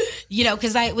 you know,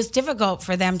 because it was difficult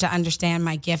for them to understand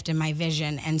my gift and my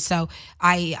vision. And so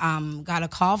I got a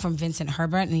call from Vincent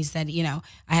Herbert, and he said, you know,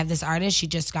 I have this artist. She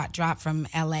just got dropped from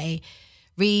L.A.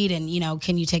 Reid, and, you know,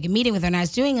 can you take a meeting with her? And I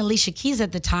was doing Alicia Keys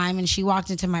at the time, and she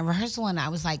walked into my rehearsal, and I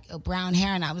was like, brown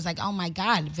hair, and I was like, oh my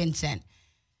God, Vincent,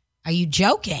 are you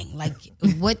joking? Like,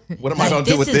 what? What am I gonna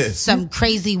do with this? Some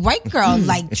crazy white girl,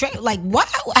 like what?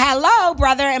 Hello,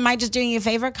 brother, am I just doing you a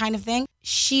favor, kind of thing?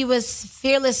 She was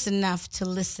fearless enough to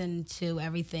listen to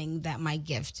everything that my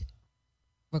gift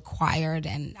required,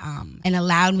 and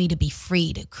allowed me to be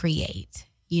free to create.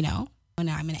 You know. And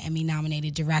I'm an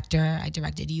Emmy-nominated director. I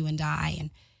directed You and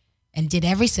I, and did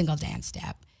every single dance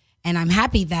step. And I'm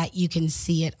happy that you can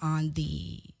see it on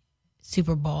the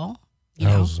Super Bowl. You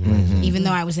know, even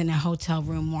though I was in a hotel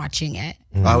room watching it.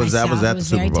 I was at the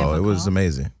Super Bowl. Difficult. It was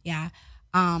amazing. Yeah.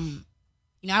 You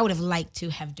know, I would have liked to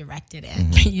have directed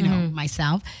it, you know,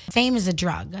 myself. Fame is a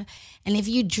drug. And if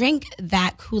you drink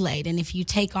that Kool-Aid, and if you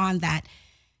take on that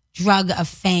drug of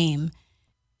fame,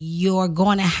 you're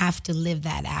going to have to live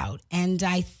that out. And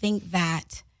I think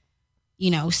that,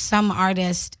 you know, some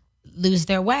artists lose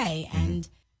their way. And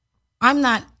I'm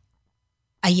not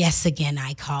a yes again,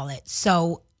 I call it.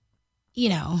 So, you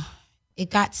know, it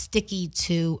got sticky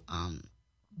to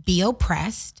be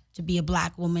oppressed, to be a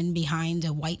black woman behind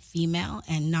a white female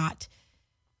and not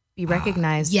be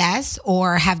recognized. Yes,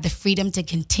 or have the freedom to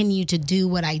continue to do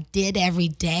what I did every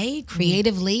day,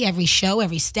 creatively, every show,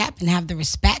 every step, and have the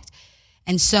respect.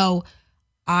 And so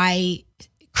I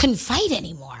couldn't fight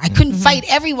anymore. I couldn't fight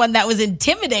everyone that was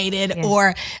intimidated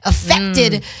or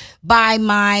affected by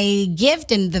my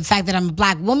gift, and the fact that I'm a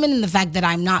black woman, and the fact that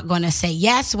I'm not going to say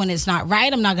yes when it's not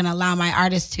right. I'm not going to allow my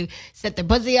artists to set their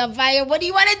pussy on fire. What do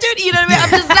you want to do? You know what I mean? I'm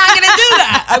just not going to do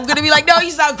that. I'm going to be like, no,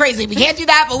 you sound crazy. We can't do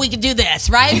that, but we can do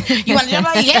this, right? You want to do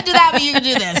that? You can't do that, but you can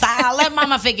do this. I'll let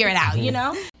mama figure it out, you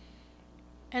know?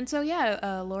 And so, yeah,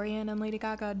 Lorianne and Lady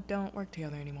Gaga don't work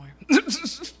together anymore.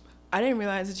 I didn't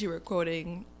realize that you were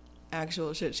quoting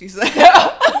actual shit she said.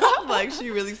 Like, she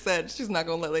really said she's not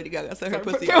gonna let Lady Gaga set her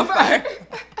pussy on fire.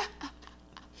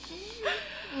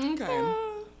 Okay.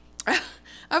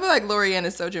 I feel like Lorianne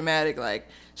is so dramatic. Like,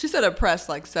 she said oppressed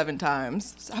like 7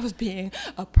 times. So I was being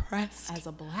oppressed. As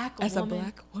a black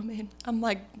woman. I'm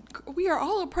like, we are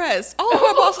all oppressed. All of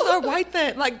our bosses are white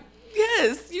then. Like,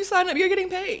 yes, you signed up, you're getting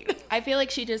paid. I feel like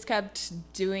she just kept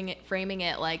framing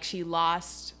it like she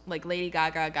lost, like Lady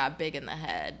Gaga got big in the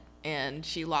head and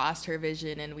she lost her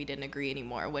vision and we didn't agree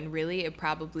anymore. When really it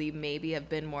probably maybe have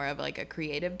been more of like a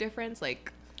creative difference.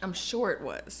 Like, I'm sure it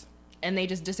was. And they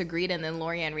just disagreed, and then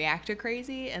Lorianne reacted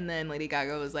crazy, and then Lady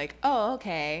Gaga was like, oh,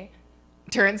 okay.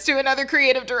 Turns to another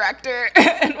creative director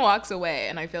and walks away.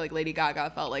 And I feel like Lady Gaga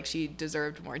felt like she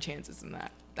deserved more chances than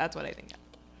that. That's what I think.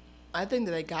 I think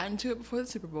that they got into it before the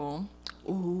Super Bowl.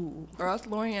 Ooh. Or else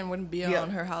Lorianne wouldn't be on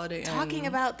her holiday talking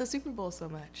about the Super Bowl so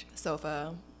much.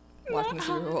 Sofa watching the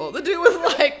Super Bowl. The dude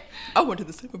was like, I went to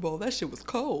the Super Bowl. That shit was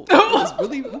cold.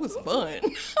 It was fun.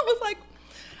 I was like,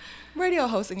 radio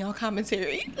hosting y'all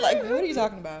commentary. Like, what are you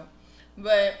talking about?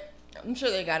 But I'm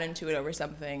sure they got into it over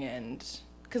something. And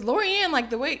because Lorianne, like,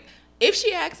 if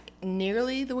she acts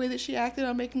nearly the way that she acted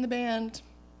on Making the Band,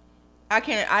 I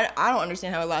don't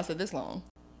understand how it lasted this long.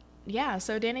 Yeah,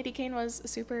 so Danity Kane was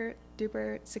super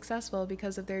duper successful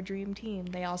because of their dream team.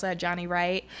 They also had Johnny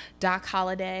Wright, Doc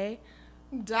Holliday.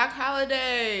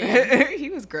 He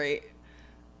was great.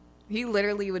 He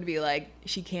literally would be like,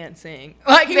 she can't sing.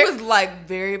 Like, he was like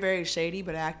very, very shady,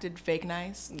 but acted fake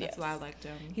nice. That's why I liked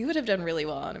him. He would have done really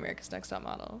well on America's Next Top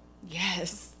Model.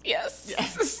 Yes. Yes.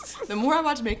 The more I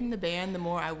watch Making the Band, the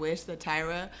more I wish that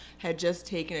Tyra had just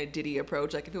taken a Diddy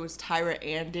approach. Like, if it was Tyra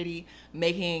and Diddy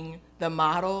making The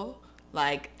Model,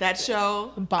 like, that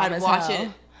show, I'd watch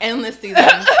it endless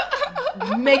seasons.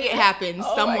 Make it happen.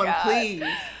 Someone, please.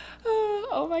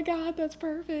 Oh my God, that's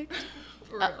perfect.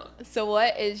 So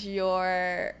what is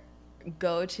your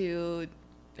go-to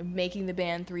Making the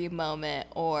Band 3 moment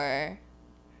or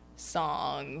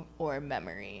song or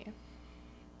memory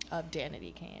of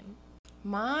Danity Kane?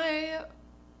 My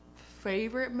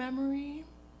favorite memory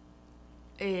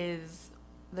is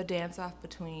the dance-off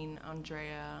between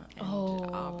Andrea and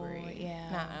Aubrey.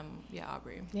 Yeah.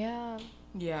 Aubrey. Yeah.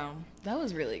 Yeah. That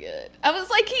was really good. I was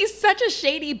like, he's such a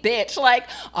shady bitch. Like,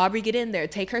 Aubrey, get in there.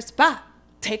 Take her spot.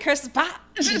 Take her spot.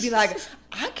 She'd be like,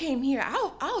 I came here.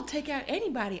 I'll take out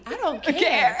anybody. I don't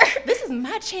care. This is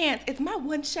my chance. It's my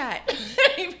one shot.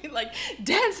 He'd be like,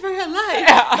 dance for your life.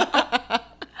 Yeah.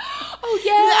 Oh,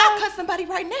 yeah. I'll cut somebody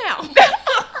right now.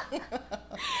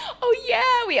 Oh,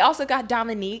 yeah. We also got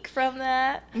Dominique from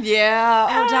that. Yeah.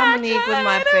 Oh, Dominique was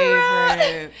my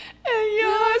favorite. And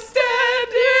you're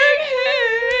standing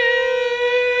here.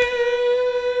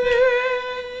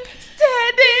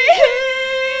 Standing here.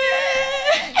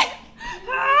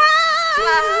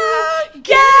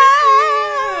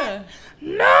 Yeah.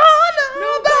 No,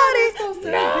 nobody's supposed to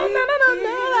be. No,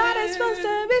 nobody's supposed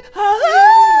to be.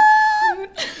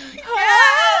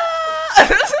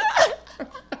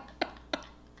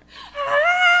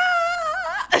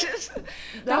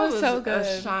 That was so good.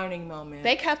 A shining moment.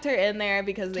 They kept her in there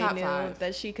because they Top knew 5.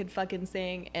 that she could fucking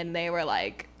sing, and they were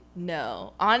like,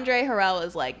 no. Andre Harrell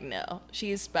was like, no,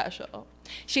 she's special.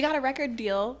 She got a record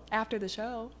deal after the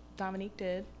show. Dominique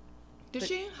did. Did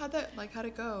she? How'd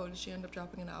it go? Did she end up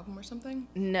dropping an album or something?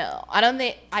 No,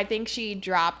 I think she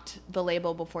dropped the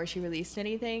label before she released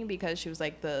anything because she was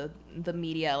like the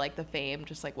media, like the fame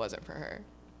just like wasn't for her.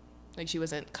 Like she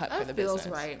wasn't cut for the business. That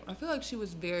feels right. I feel like she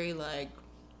was very like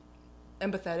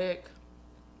empathetic.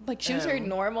 Like she was very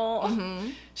normal. Mm-hmm.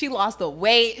 She lost the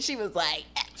weight. She was like,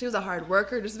 she was a hard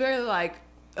worker, just very like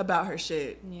about her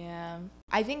shit. Yeah.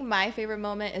 I think my favorite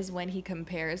moment is when he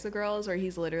compares the girls where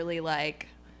he's literally like,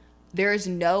 there's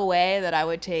no way that I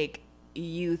would take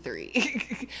you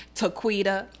 3.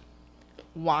 Taquita,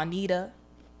 Juanita,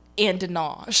 and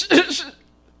Dinaj.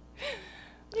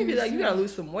 You'd be like, you gotta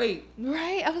lose some weight.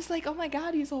 Right? I was like, oh my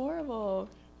God, he's horrible.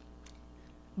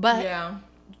 But yeah.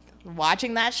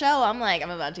 Watching that show, I'm like,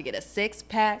 I'm about to get a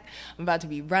 6-pack. I'm about to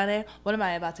be running. What am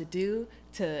I about to do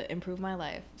to improve my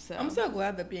life? So I'm so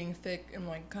glad that being thick and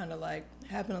like kind of like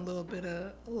having a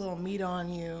little meat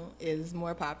on you is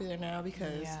more popular now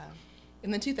because in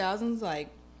the 2000s, like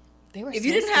they were. If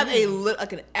you didn't have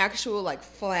an actual like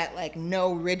flat, like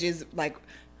no ridges, like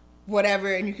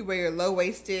whatever, and you could wear your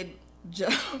low-waisted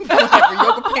whatever,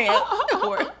 yoga pants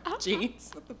or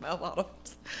jeans with the bell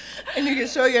bottoms, and you could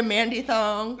show your Mandy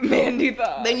thong, then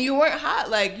you weren't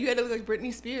hot. Like you had to look like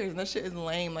Britney Spears, and that shit is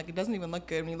lame. Like it doesn't even look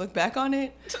good when you look back on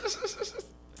it.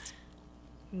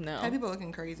 No, had people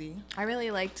looking crazy. I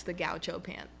really liked the gaucho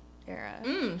pant era.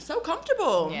 So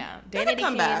comfortable. Yeah, Danny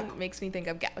Danny Kane makes me think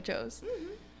of Gauchos.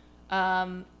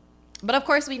 But of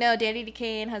course, we know Danny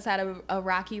Kane has had a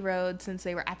rocky road since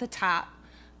they were at the top.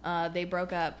 They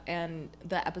broke up, and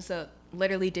the episode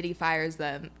literally Diddy fires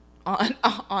them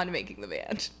on making the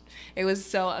band. It was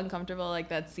so uncomfortable, like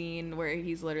that scene where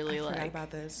he's literally I like, forgot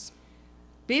about this.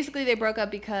 Basically, they broke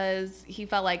up because he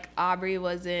felt like Aubrey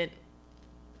wasn't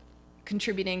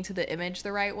contributing to the image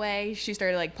the right way. She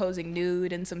started like posing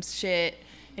nude and some shit.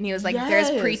 And he was like, there's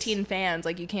preteen fans.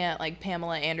 Like, you can't like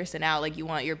Pamela Anderson out. Like, you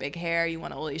want your big hair. You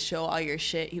want to always show all your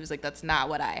shit. He was like, that's not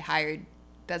what I hired.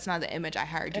 That's not the image I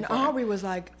hired you for. And Aubrey was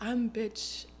like, I'm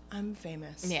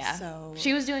famous. Yeah. So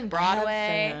she was doing Broadway.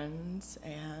 I have fans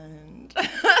and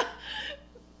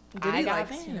I got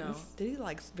fans. You know, Diddy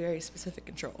likes very specific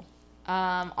control.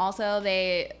 Also,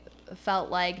 they felt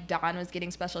like Dawn was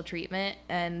getting special treatment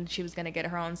and she was going to get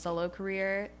her own solo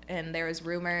career. And there was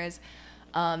rumors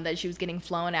that she was getting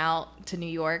flown out to New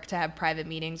York to have private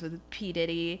meetings with P.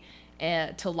 Diddy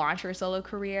to launch her solo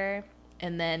career.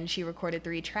 And then she recorded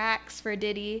 3 tracks for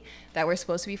Diddy that were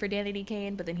supposed to be for Danny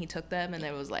Kane, but then he took them and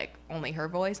there was like only her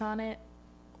voice on it.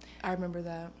 I remember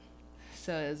that.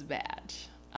 So it was bad.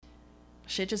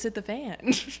 Shit just hit the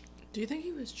fan. Do you think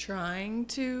he was trying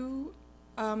to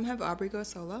have Aubrey go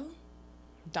solo?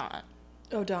 Dawn.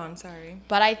 Oh, Dawn, sorry.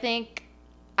 But I think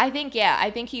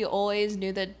he always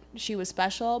knew that she was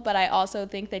special, but I also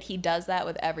think that he does that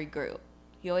with every group.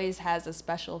 He always has a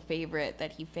special favorite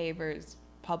that he favors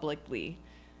publicly.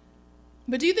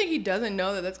 But do you think he doesn't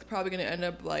know that that's probably going to end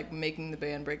up like making the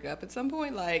band break up at some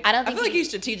point? Like, I feel like he's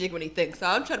strategic when he thinks. So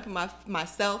I'm trying to put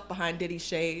myself behind Diddy's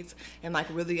shades and like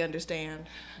really understand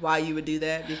why you would do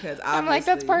that, because obviously I'm like,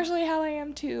 that's partially how I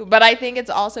am too. But I think it's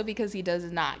also because he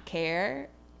does not care.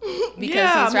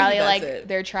 Because he's probably like,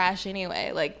 they're trash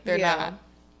anyway. Like, they're not.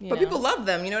 But people love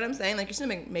them. You know what I'm saying? Like, you're still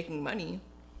making money.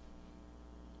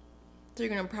 So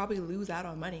you're going to probably lose out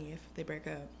on money if they break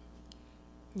up.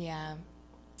 Yeah.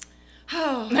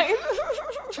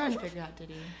 Trying to figure out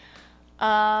Diddy.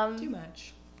 Too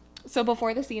much. So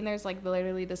before the scene, there's like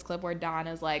literally this clip where Dawn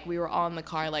is like, we were all in the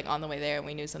car like on the way there and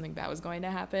we knew something bad was going to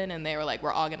happen, and they were like,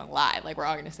 we're all gonna lie, like we're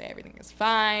all gonna say everything is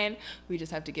fine, we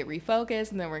just have to get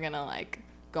refocused, and then we're gonna like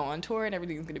go on tour and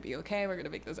everything's gonna be okay, we're gonna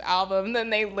make this album. And then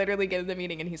they literally get in the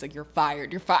meeting and he's like, you're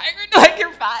fired like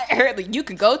you're fired, like you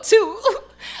can go too.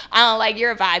 I don't like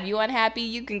your vibe, you unhappy,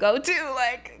 you can go too.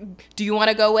 Like, do you want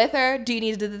to go with her? Do you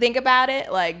need to think about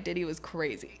it? Like, Diddy was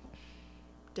crazy.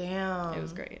 Damn, it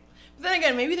was great. But then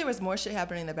again, maybe there was more shit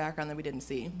happening in the background that we didn't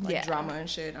see, like drama and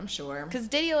shit, I'm sure. Because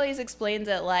Diddy always explains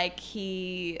it like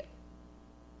he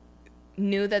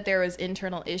knew that there was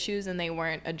internal issues and they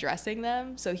weren't addressing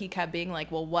them, so he kept being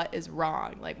like, well, what is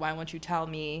wrong? Like, why won't you tell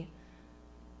me?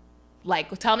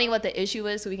 Like, tell me what the issue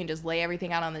is so we can just lay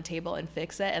everything out on the table and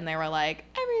fix it. And they were like,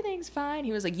 everything's fine.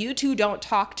 He was like, you two don't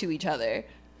talk to each other.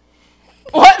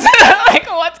 What's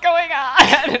going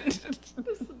on? This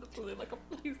is really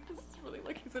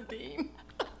like he's a dean.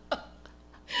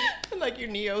 And like your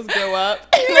Neos grow up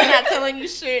and they're not telling you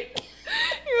shit.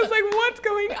 He was like, what's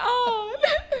going on?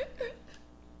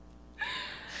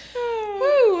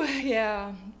 Woo,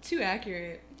 yeah, too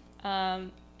accurate.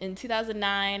 In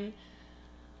 2009,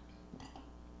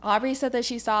 Aubrey said that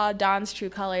she saw Dawn's true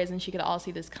colors and she could all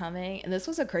see this coming. And this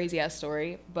was a crazy ass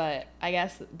story, but I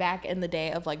guess back in the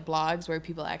day of like blogs where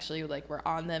people actually like were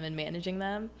on them and managing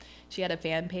them, she had a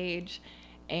fan page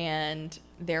and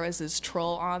there was this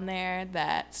troll on there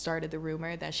that started the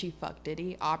rumor that she fucked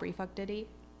Diddy, Aubrey fucked Diddy.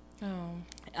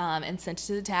 And sent it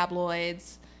to the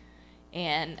tabloids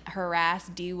and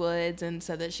harassed D Woods and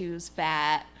said that she was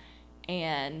fat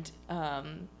and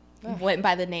went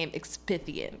by the name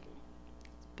Expithian.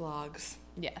 Blogs.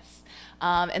 Yes.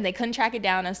 And they couldn't track it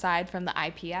down aside from the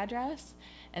IP address.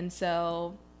 And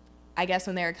so I guess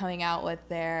when they were coming out with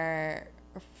their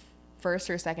first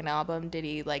or second album,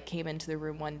 Diddy like came into the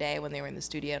room one day when they were in the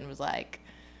studio and was like,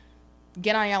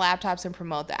 get on your laptops and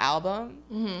promote the album.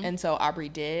 Mm-hmm. And so Aubrey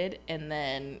did. And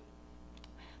then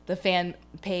the fan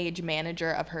page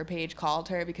manager of her page called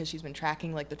her because she's been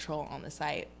tracking like the troll on the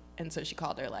site. And so she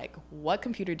called her like, what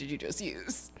computer did you just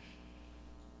use?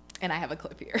 And I have a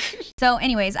clip here. So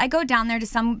anyways, I go down there to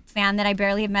some fan that I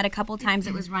barely have met a couple times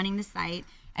that was running the site.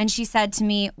 And she said to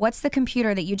me, what's the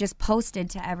computer that you just posted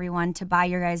to everyone to buy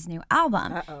your guys' new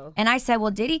album? Uh-oh. And I said,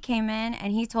 well, Diddy came in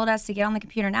and he told us to get on the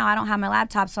computer now. I don't have my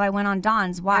laptop, so I went on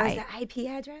Dawn's. Why? What was the IP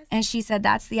address? And she said,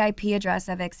 that's the IP address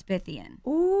of Expithian.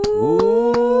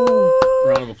 Ooh.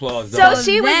 Round of applause. So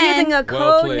she was using a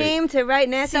code name to write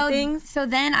nasty things? So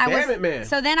then I Damn it, man.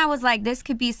 So then I was like, this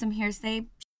could be some hearsay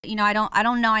You know, I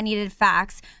don't know I needed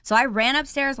facts. So I ran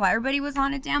upstairs while everybody was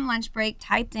on a damn lunch break,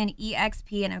 typed in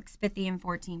EXP, and Expithium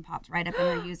 14 popped right up in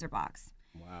our user box.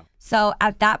 Wow. So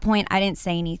at that point, I didn't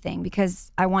say anything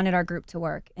because I wanted our group to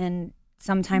work. And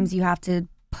sometimes you have to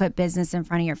put business in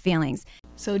front of your feelings.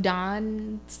 So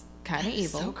Dawn's kind of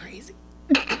evil. So crazy.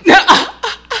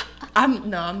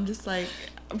 I'm just like,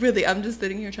 really, I'm just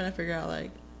sitting here trying to figure out,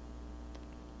 like,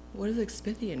 what does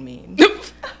Expithian mean?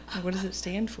 Like, what does it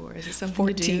stand for? Is it something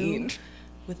 14 to do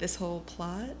with this whole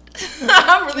plot?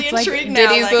 I'm really It's intrigued like now.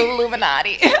 Diddy's Like, the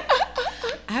Illuminati.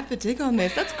 I have to dig on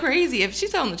this. That's crazy. If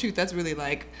she's telling the truth, that's really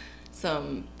like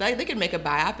some, like, they could make a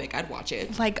biopic. I'd watch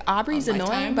it. Like, Aubrey's On annoying,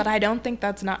 Lifetime. but I don't think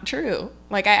that's not true.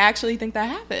 Like, I actually think that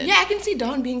happened. Yeah, I can see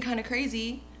Dawn being kind of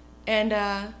crazy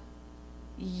and,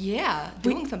 yeah,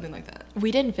 doing something like that.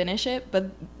 We didn't finish it, but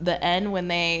the end when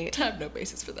they... I have no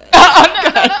basis for that.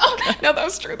 No, that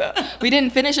was true, though. We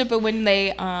didn't finish it, but when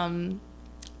they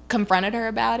confronted her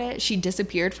about it, she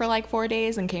disappeared for like 4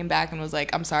 days and came back and was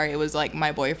like, I'm sorry, it was like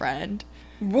my boyfriend.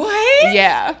 What?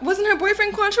 Yeah. Wasn't her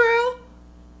boyfriend Quantrell?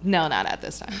 No, not at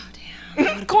this time. Oh,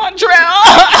 damn. Quantrell!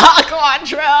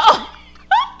 Quantrell!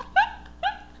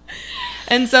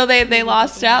 And so they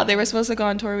lost out. They were supposed to go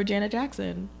on tour with Janet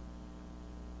Jackson.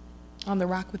 On the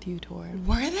Rock With You tour.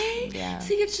 Were they? Yeah.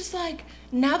 See, it's just like,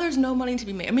 now there's no money to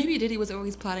be made. Maybe Diddy was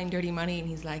always plotting dirty money, and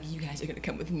he's like, you guys are going to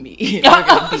come with me. And we're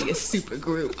going to be a super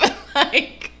group.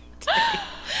 Like,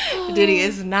 Diddy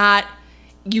is not,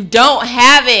 you don't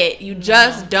have it. You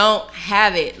just don't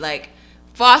have it. Like,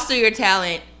 foster your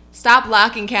talent. Stop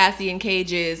locking Cassie in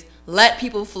cages. Let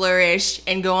people flourish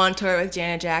and go on tour with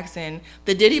Janet Jackson.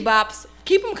 The Diddy bops,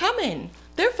 keep them coming.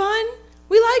 They're fun.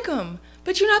 We like them.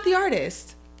 But you're not the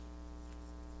artist.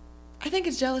 I think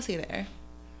it's jealousy there.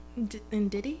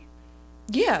 And Diddy?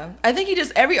 Yeah. I think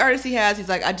every artist he has, he's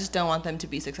like, I just don't want them to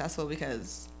be successful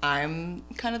because I'm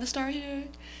kind of the star here.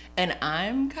 And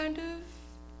I'm kind of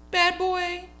bad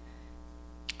boy.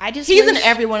 He's in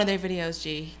every one of their videos,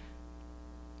 G.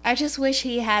 I just wish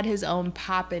he had his own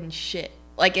poppin' shit.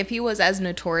 Like, if he was as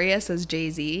notorious as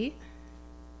Jay-Z,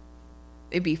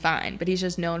 it'd be fine. But he's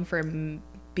just known for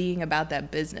being about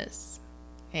that business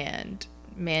and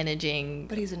managing.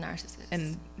 But he's a narcissist.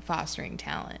 And fostering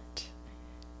talent.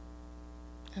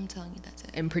 I'm telling you, that's it.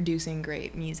 And producing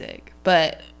great music.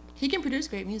 But he can produce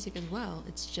great music as well.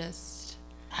 It's just,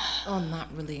 not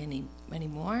really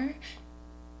anymore.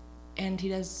 And he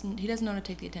doesn't know to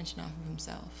take the attention off of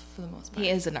himself for the most part. He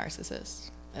is a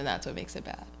narcissist, and that's what makes it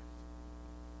bad.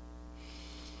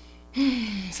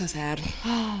 So sad.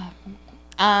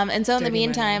 And so in the Dirty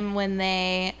meantime, Money. when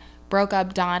they broke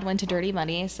up, Dawn went to Dirty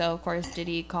Money. So of course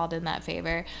Diddy called in that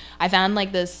favor. I found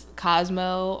like this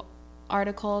Cosmo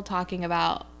article talking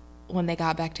about when they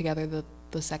got back together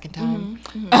the second time.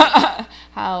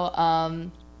 How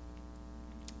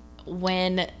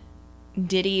when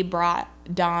Diddy brought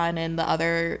Dawn and the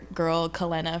other girl,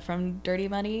 Kalena, from Dirty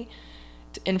Money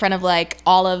in front of like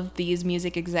all of these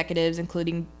music executives,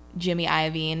 including Jimmy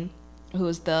Iovine, who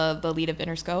was the lead of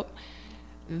Interscope,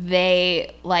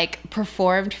 they like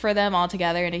performed for them all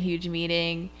together in a huge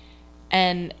meeting,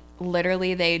 and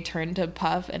literally they turned to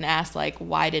Puff and asked like,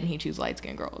 why didn't he choose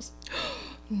light-skinned girls?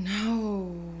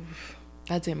 No.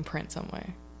 That's in print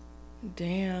somewhere.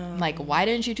 Damn. Like, why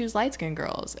didn't you choose light-skinned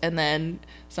girls? And then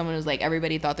someone was like,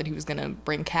 everybody thought that he was gonna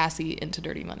bring Cassie into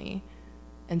Dirty Money,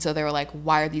 and so they were like,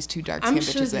 why are these two dark-skinned I'm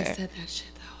sure bitches they there? said that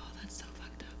shit though. Oh, that's so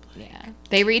fucked up. Like, Yeah.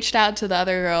 They reached out to the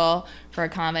other girl for a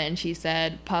comment, and she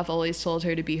said Puff always told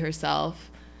her to be herself.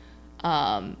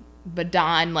 But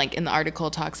Dawn, like in the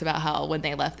article, talks about how when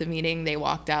they left the meeting, they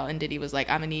walked out and Diddy was like,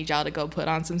 I'm gonna need y'all to go put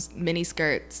on some mini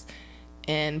skirts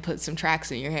and put some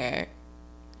tracks in your hair.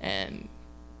 And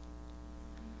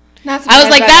Not I was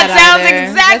like, surprised by that sounds either.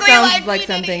 exactly that sounds like like me,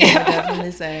 something Diddy. I would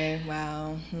definitely say.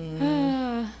 Wow.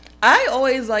 I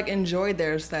always like enjoyed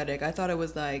their aesthetic. I thought it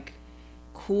was like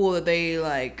cool that they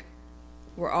like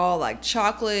were all like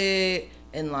chocolate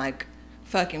and like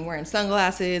fucking wearing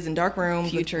sunglasses in dark rooms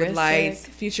with Futuristic. lights.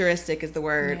 Futuristic is the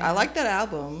word. Yeah. I like that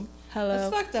album. Hello.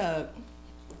 That's fucked up.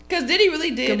 Because Diddy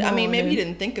really did. Good I mean, maybe he morning.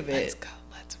 didn't think of it. let's go,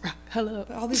 let's rock. Hello.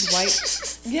 But all these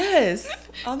white, yes,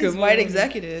 all these Good white morning.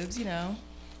 executives, you know.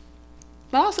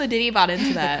 But also Diddy bought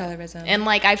into that. colorism. And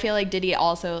like I feel like Diddy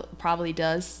also probably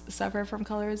does suffer from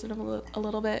colorism a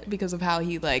little bit because of how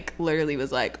he like literally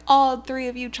was like, all three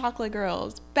of you chocolate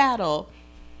girls, battle.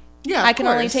 Yeah, I can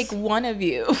only take one of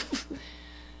you.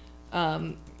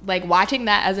 Like watching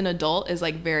that as an adult is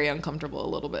like very uncomfortable a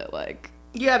little bit. Like,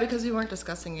 Yeah, because we weren't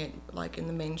discussing it like in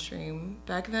the mainstream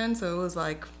back then, so it was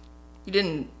like you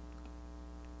didn't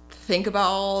think about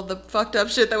all the fucked up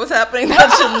shit that was happening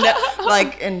that should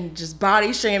like, and just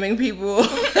body shaming people.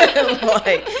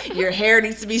 Like, your hair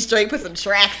needs to be straight, put some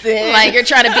tracks in. Like, you're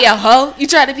trying to be a hoe? You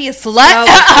trying to be a slut?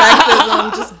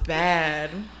 Sexism, just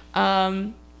bad.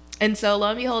 And so, lo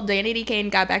and behold, Danny D. Kane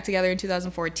got back together in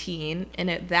 2014.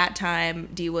 And at that time,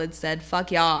 D. Woods said,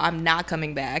 fuck y'all, I'm not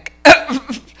coming back.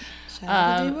 Shout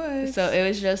out to D. Woods. So it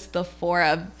was just the four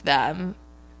of them.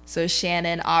 So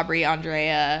Shannon, Aubrey,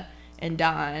 Andrea, and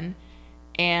Dawn.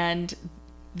 And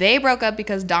they broke up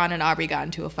because Dawn and Aubrey got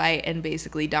into a fight. And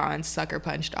basically, Dawn sucker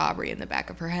punched Aubrey in the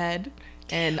back of her head.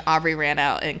 And Aubrey ran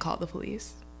out and called the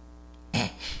police.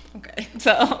 Okay.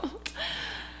 So...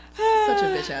 Such a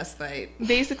bitch ass fight.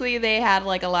 Basically, they had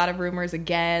like a lot of rumors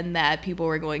again that people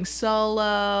were going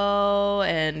solo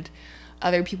and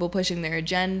other people pushing their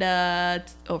agenda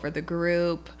over the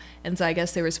group. And so I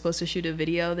guess they were supposed to shoot a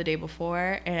video the day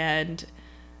before, and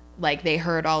like they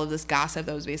heard all of this gossip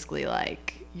that was basically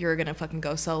like, you're gonna fucking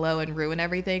go solo and ruin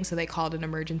everything. So they called an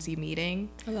emergency meeting.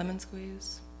 A lemon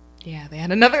squeeze. Yeah, they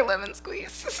had another lemon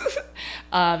squeeze.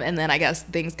 And then I guess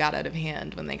things got out of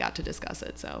hand when they got to discuss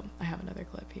it. So I have another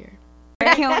clip here.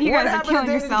 You guys are killing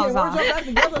yourselves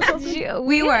off.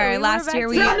 We were last year.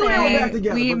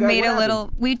 We made a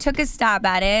little. We took a stab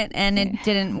at it, and it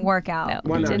didn't work out.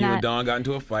 You and Dawn got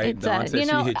into a fight. Dawn said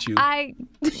she hit you.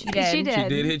 She did. She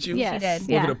did hit you? Yes. She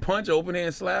did. Was it a punch, open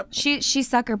hand slap? She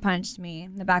sucker punched me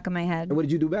in the back of my head. And what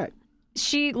did you do back?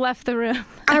 She left the room.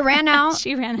 I ran out.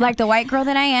 She ran out. Like the white girl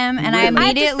that I am, and I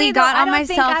immediately got on my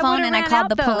cell phone and I called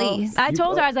the police. I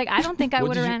told her, I was like, I don't think I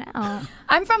would have ran out.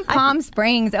 I'm from Palm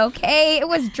Springs, okay? It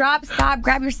was drop, stop,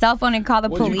 grab your cell phone and call the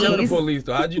What'd police. you tell the police,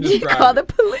 though? How'd you describe Call it?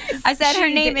 the police. I said her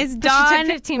name is Dawn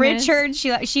 15 minutes.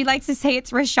 Richard. She likes to say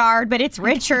it's Richard, but it's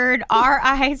Richard.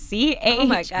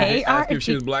 RICHAR. Ask if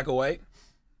she was black or white?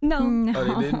 No. Oh,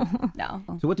 they didn't? No.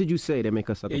 So what did you say to make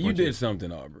us sucker Yeah, you punch you? did something,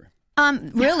 Aubrey.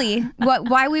 Really,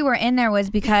 why we were in there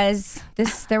was because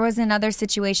there was another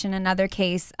situation, another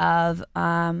case of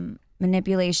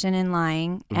manipulation and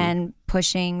lying and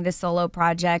pushing the solo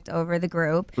project over the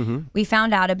group. We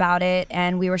found out about it,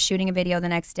 and we were shooting a video the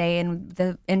next day, and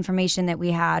the information that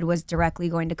we had was directly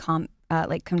going to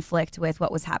conflict with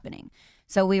what was happening.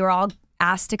 So we were all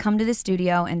asked to come to the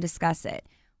studio and discuss it.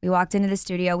 We walked into the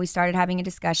studio, we started having a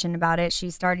discussion about it.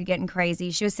 She started getting crazy.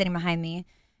 She was sitting behind me.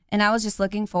 And I was just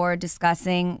looking forward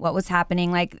discussing what was happening.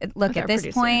 Like, look, at this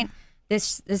point,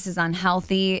 this is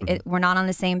unhealthy. We're not on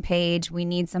the same page. We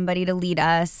need somebody to lead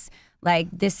us. Like,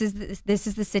 this is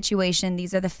the situation.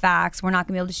 These are the facts. We're not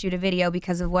gonna be able to shoot a video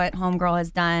because of what Homegirl has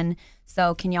done.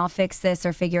 So can y'all fix this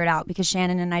or figure it out? Because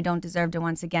Shannon and I don't deserve to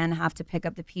once again have to pick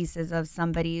up the pieces of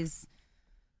somebody's,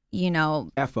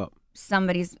 F up.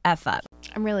 Somebody's F up.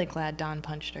 I'm really glad Dawn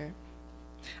punched her.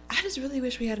 I just really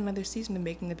wish we had another season of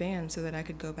Making the Band so that I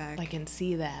could go back. I can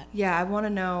see that. Yeah, I want to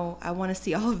know. I want to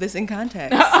see all of this in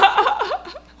context.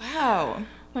 Wow.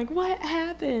 Like, what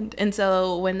happened? And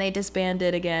so when they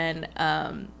disbanded again,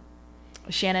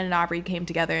 Shannon and Aubrey came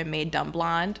together and made Dumb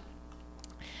Blonde.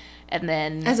 And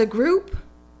then... As a group?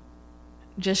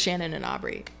 Just Shannon and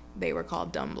Aubrey. They were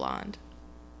called Dumb Blonde.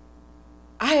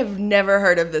 I have never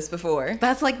heard of this before.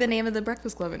 That's like the name of the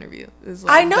Breakfast Club interview.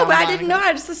 I know, but I didn't know.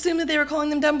 I just assumed that they were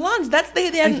calling them Dumb Blondes. They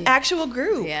had an actual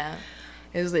group. Yeah.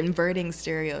 It was inverting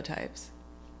stereotypes.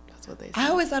 That's what they said. I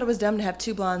always thought it was dumb to have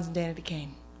two blondes and Danny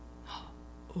Kane.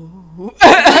 Ooh.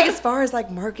 Like, as far as like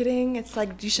marketing, it's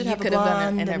like you should have a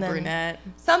blonde and a then brunette.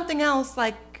 Something else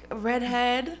like a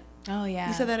redhead. Oh yeah.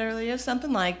 You said that earlier.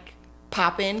 Something like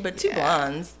poppin', but two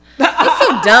blondes. That's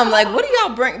so dumb. Like, what do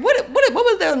y'all bring? What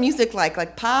was their music like?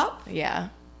 Like pop? Yeah.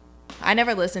 I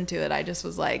never listened to it. I just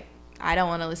was like, I don't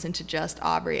want to listen to just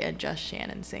Aubrey and just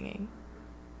Shannon singing.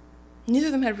 Neither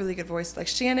of them had really good voices. Like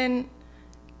Shannon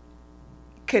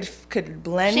could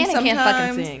blend Shannon sometimes, can't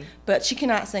fucking sing. but she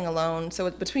cannot sing alone. So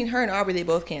between her and Aubrey, they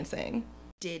both can't sing.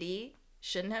 Diddy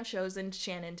shouldn't have chosen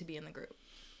Shannon to be in the group.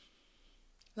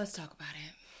 Let's talk about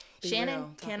it.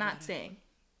 Shannon cannot sing.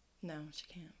 No, she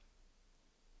can't.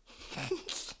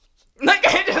 Like,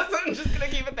 I'm just gonna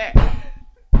keep it there.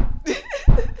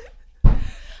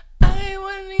 I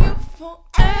want you forever.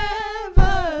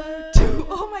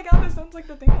 Oh my god, this sounds like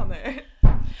the thing on there.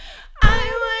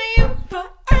 I want you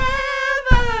forever.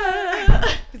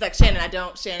 He's like, Shannon, I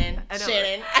don't. Shannon, I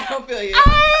don't feel you.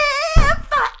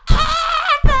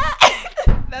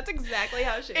 That's exactly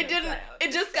how Shannon sounds.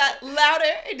 It just got louder.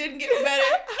 It didn't get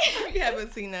better. If you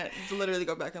haven't seen that, just literally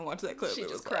go back and watch that clip. She It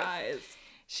just was like- cries.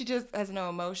 She just has no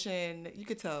emotion. You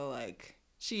could tell, like,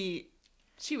 she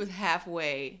was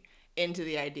halfway into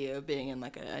the idea of being in,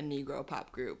 like, a Negro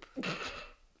pop group.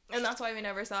 And that's why we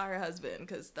never saw her husband,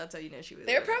 because that's how you know she was.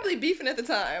 They were probably beefing at the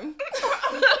time.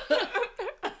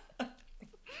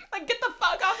 Like, get the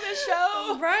fuck off this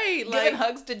show. Right. Giving Like,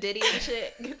 hugs to Diddy and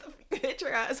shit. Get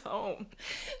your ass home.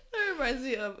 that reminds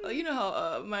me of, you know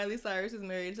how Miley Cyrus is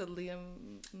married to Liam.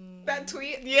 That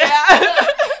tweet? Yeah.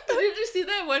 Did you see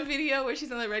that one video where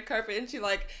she's on the red carpet and she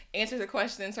like answers a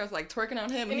question and starts like twerking on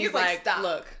him and he's like, stop.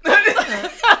 Look.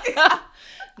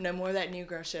 No more of that new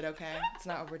girl shit, okay? It's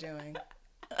not what we're doing.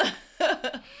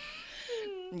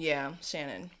 Yeah,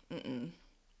 Shannon.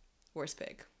 Worst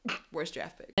pick. Worst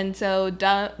draft pick. And so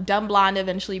Dumb Blonde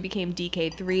eventually became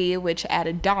DK3, which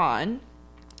added Dawn.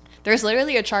 There's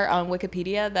literally a chart on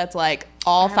Wikipedia that's like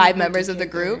all 5 members of the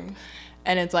group.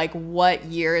 And it's like what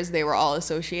years they were all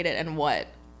associated and what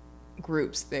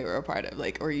groups they were a part of.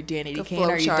 Like, are you Danny The Kane? flow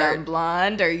Are you chart. Dumb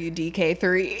Blonde? Are you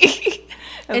DK3?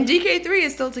 And DK3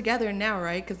 is still together now,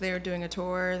 right? Because they were doing a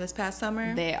tour this past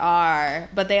summer. They are.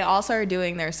 But they also are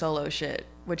doing their solo shit,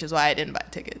 which is why I didn't buy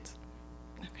tickets.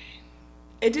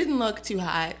 It didn't look too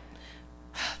hot.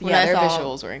 When Yeah, I their saw-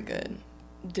 visuals weren't good.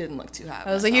 Didn't look too hot.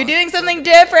 I was like, you're doing something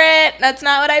different. That's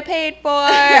not what I paid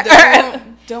for.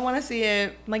 Don't want to see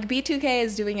it. Like, B2K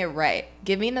is doing it right.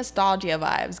 Give me nostalgia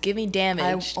vibes. Give me I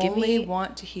Damage. Give only me...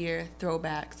 want to hear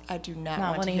throwbacks. I do not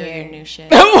want to wanna hear hear. your new shit.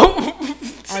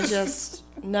 I just,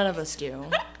 none of us do.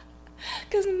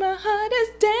 Cause my heart is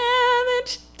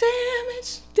damaged,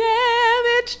 damaged,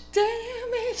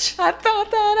 damaged. I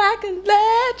thought that I could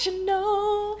let you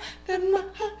know that my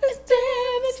heart is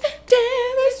damaged,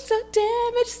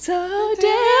 so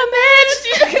damaged.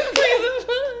 You can play the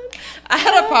fun. I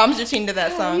had a palms routine to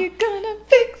that How song. you gonna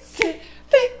fix it?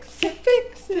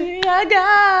 I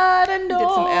gotta know. Did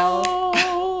some L's.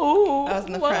 I was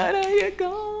in the what front. are you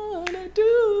gonna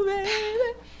do,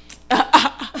 baby?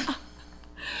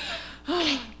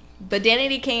 But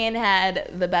Danny Kane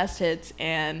had the best hits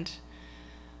and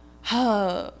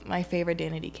my favorite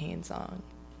Danny Kane song.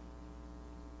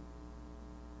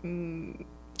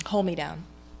 Hold Me Down.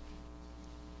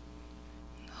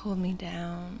 Hold me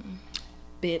down.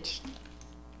 Bitch.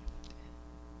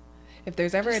 If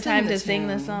there's ever a Sing time the to sing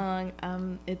the tune.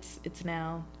 song, it's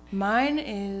now. Mine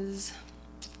is,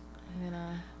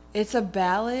 it's a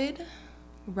ballad.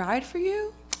 Ride for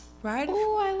You? Ride?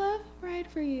 Oh, I love Ride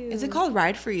for You. Is it called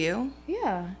Ride for You?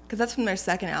 Yeah. Because that's from their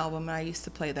second album, and I used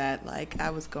to play that like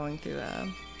I was going through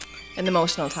an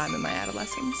emotional time in my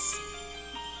adolescence.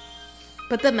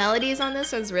 But the melodies on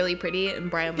this was really pretty, and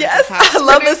Brian Michael Yes, Cox I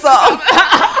love this song.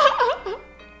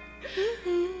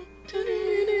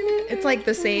 It's like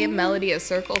the same melody as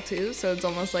Circle too, so it's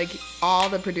almost like all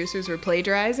the producers were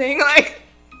plagiarizing. Like,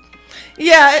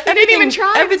 Yeah, didn't even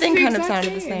try. Everything It's the kind of exact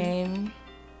sounded the same. same.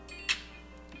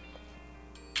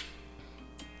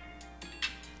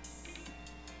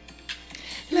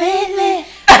 Lately,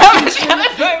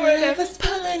 whatever's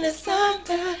pulling us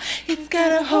under, it's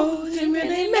got a hold and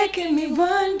really making me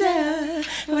wonder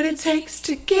what it takes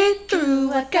to get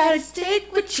through. I gotta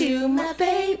stick with you, my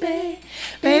baby.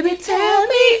 Baby, tell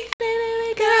me, baby,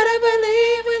 we gotta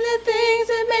believe in the things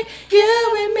that make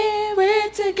you and me, we're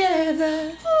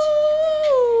together.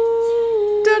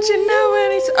 Don't you know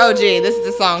when it's... Oh, gee, this is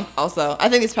the song also. I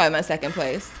think it's probably my second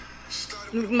place.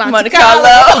 Monte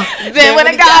Carlo. Then when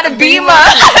I got a Beamer.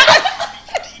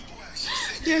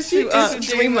 Yes, you are a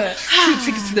dreamer. 2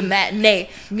 tickets to the matinee.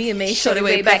 Me and May showed it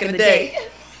way back in the day.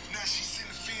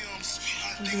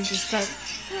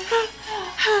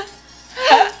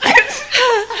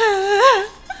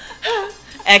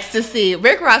 Ecstasy.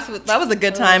 Rick Ross, that was a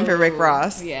good time for Rick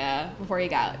Ross. Yeah, before he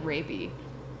got rapey.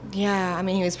 Yeah, I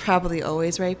mean, he was probably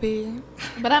always rapey.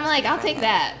 But I'm like, I'll take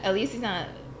that. At least he's not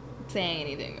saying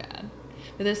anything bad.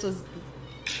 But this was...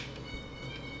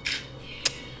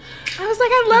 I was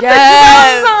like, I love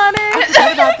Yes. the drums on I it.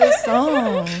 forgot about this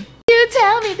song. You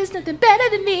tell me there's nothing better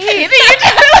than me. Then you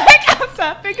tell me like I'm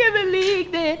topic of the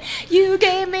league. Then you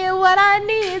gave me what I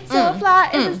need. So fly,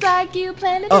 it was like you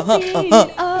planted a seed.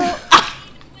 Oh,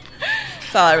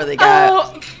 That's all I really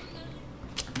got. oh.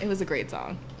 It was a great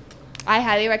song. I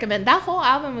highly recommend. That whole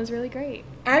album was really great.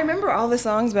 I remember all the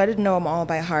songs, but I didn't know them all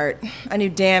by heart. I knew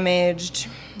Damaged.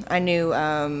 I knew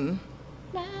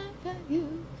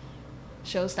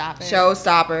Showstopper.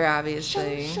 Showstopper,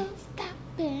 obviously.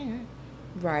 Showstopper.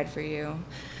 Ride for You.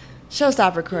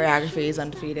 Showstopper choreography is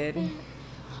undefeated.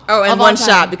 Oh, and Of all One time.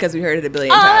 Shot because we heard it a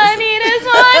billion All I times. need is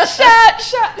one shot,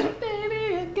 shot.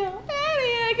 Baby, you go, baby,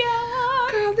 you go.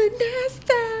 Girl, then that's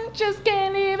that. Just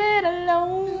can't leave it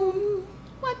alone.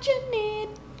 What you need,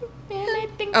 really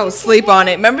think Oh, you Sleep can on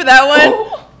It. Remember that one?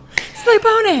 Oh. Sleep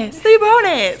on it. Sleep on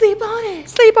it. Sleep on it.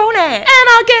 Sleep on it. And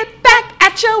I'll get back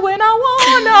at you when I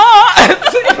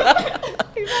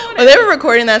wanna. When they were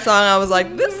recording that song, I was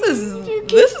like, this is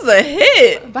a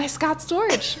hit. By Scott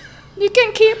Storch. You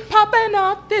can keep popping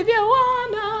up if you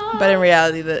wanna. But in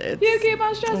reality, you keep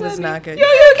on stressing it's me. not good.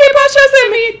 You keep on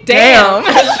stressing me. Damn.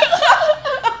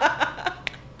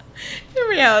 In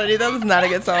reality, that was not a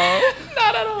good song.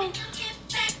 Not at all.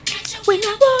 When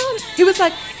I wanna, he was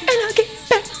like, and I'll get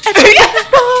back at you when I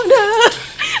wanna.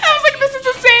 I was like, this is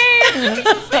the same. This is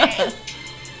the same.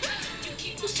 You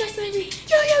keep on stressing me.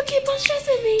 You keep on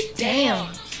stressing me.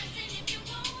 Damn.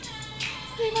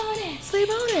 Sleep on it. Sleep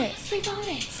on it. Sleep on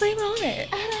it. Sleep on it.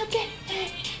 And I'll get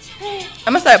it.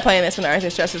 I'm gonna start playing this when Arthur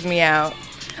stresses me out.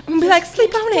 I'm gonna be like,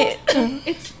 sleep on it.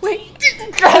 It's wait.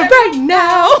 Right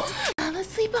now. I'm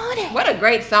asleep on it. What a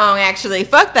great song, actually.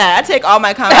 Fuck that. I take all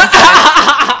my comments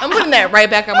back. I'm putting that right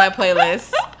back on my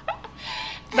playlist.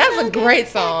 That's a great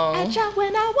song.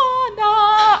 When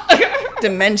I wanna.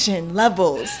 Dimension,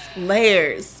 levels,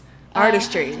 layers,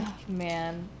 artistry.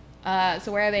 Man.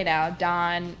 So where are they now?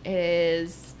 Dawn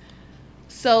is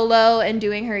solo and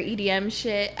doing her EDM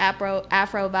shit, Afro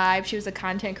vibe. She was a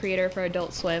content creator for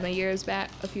Adult Swim a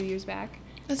few years back.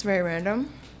 That's very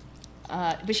random.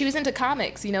 But she was into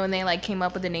comics, you know, when they like came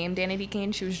up with the name Danity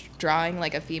Kane, she was drawing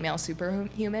like a female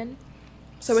superhuman.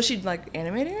 So was she like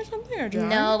animating or something, or drawing?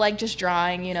 No, like just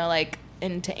drawing, you know, like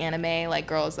into anime, like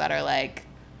girls that are like,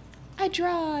 I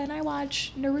draw and I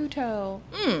watch Naruto.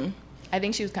 I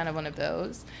think she was kind of one of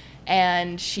those.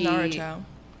 And she Naruto.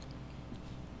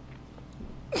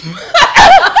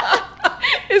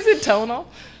 Is it tonal?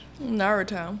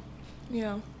 Naruto.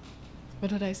 Yeah. What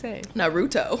did I say?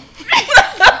 Naruto.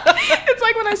 It's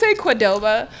like when I say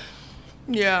Qdoba.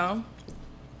 Yeah.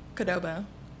 Qdoba.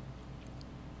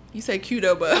 You say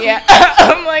Qdoba. Yeah.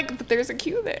 I'm like, but there's a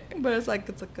Q there. But it's like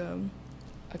it's a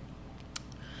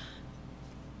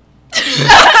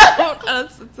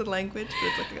language, but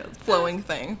it's like a flowing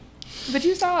thing. But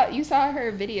you saw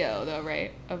her video though,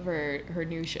 right? Of her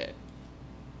new shit.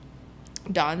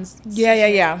 Dawn's.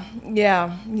 Yeah.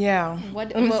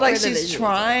 What And it's what like were the she's visuals?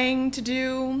 trying to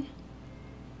do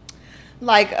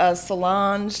like a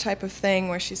Solange type of thing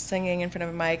where she's singing in front of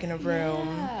a mic in a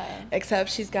room. Yeah. Except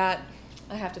she's got.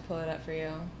 I have to pull it up for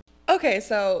you. Okay,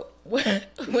 so when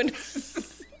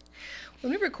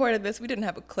we recorded this, we didn't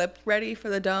have a clip ready for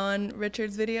the Dawn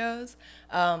Richards videos,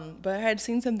 but I had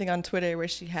seen something on Twitter where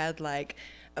she had like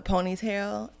a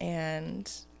ponytail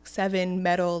and 7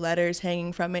 metal letters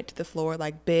hanging from it to the floor,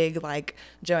 like big, like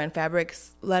Joanne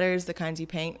Fabrics letters, the kinds you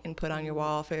paint and put on your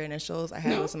wall for your initials. I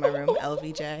had those in my room,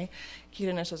 LVJ. Cute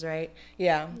initials, right?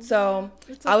 Yeah. So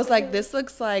I was like, this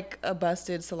looks like a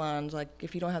busted Solange. Like,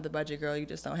 if you don't have the budget, girl, you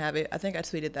just don't have it. I think I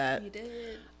tweeted that. You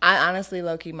did. I honestly,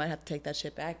 low-key, might have to take that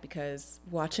shit back because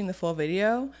watching the full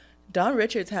video, Dawn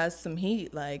Richards has some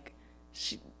heat. Like,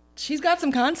 she's got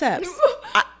some concepts.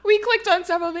 We clicked on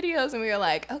several videos and we were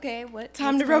like, okay, what?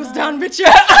 Time to what's roast going on? Dawn Richards.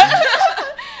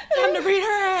 Time to read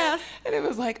her ass. And it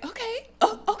was like, okay,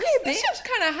 okay, This bitch. shit's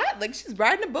kind of hot. Like, she's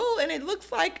riding a bull, and it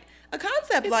looks like a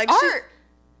concept. It's like art.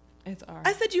 It's art.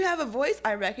 I said, you have a voice.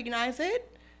 I recognize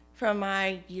it from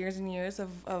my years and years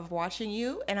of watching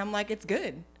you, and I'm like, it's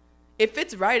good. It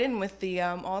fits right in with the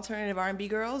alternative R&B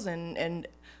girls and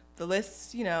the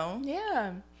list, you know.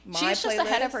 Yeah. My She's just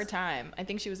ahead of playlist. her time. I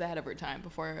think she was ahead of her time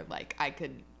before like I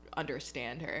could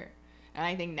understand her. And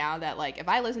I think now that like if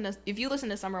you listen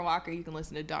to Summer Walker, you can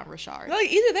listen to Dawn Richard.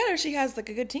 Like, either that or she has like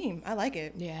a good team. I like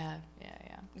it. Yeah.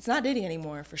 It's not Diddy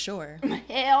anymore, for sure.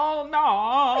 Hell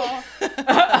no.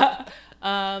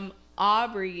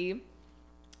 Aubrey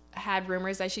had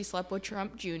rumors that she slept with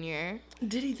Trump Jr.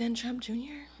 Diddy then Trump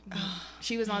Jr.?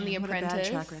 She was on The What a bad Apprentice.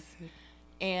 track record.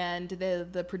 And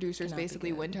the producers Cannot be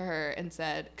basically good. went to her and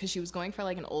said, because she was going for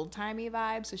like an old timey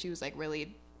vibe, so she was like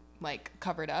really like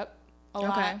covered up a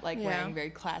lot, like yeah. wearing very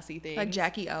classy things, Like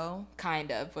Jackie O.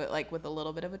 kind of, but like with a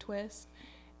little bit of a twist.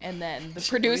 And then the Really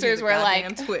producers the were like,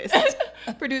 goddamn twist.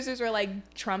 producers were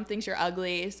like, Trump thinks you're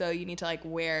ugly, so you need to like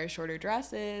wear shorter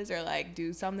dresses or like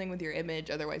do something with your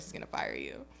image, otherwise he's gonna fire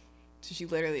you. So she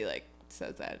literally like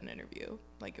says that in an interview,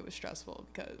 like it was stressful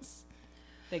because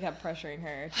they kept pressuring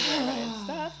her to wear red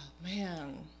stuff.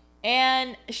 Man.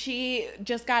 And she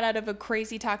just got out of a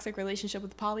crazy toxic relationship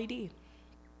with Pauly D.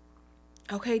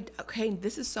 Okay,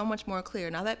 this is so much more clear.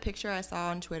 Now that picture I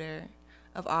saw on Twitter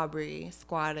of Aubrey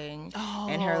squatting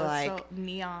and her like so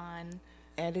neon.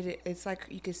 and it's like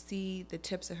you could see the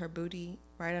tips of her booty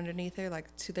right underneath her, like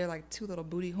they're like 2 little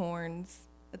booty horns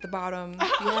at the bottom.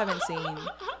 If you haven't seen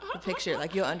the picture,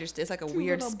 like you'll understand. It's like a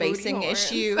weird little booty spacing horns.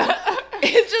 issue.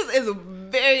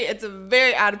 It's a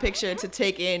very odd picture to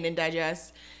take in and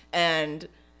digest. And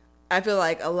I feel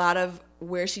like a lot of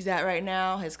where she's at right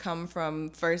now has come from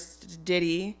first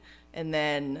Diddy and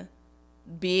then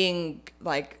being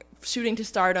like shooting to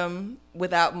stardom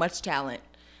without much talent,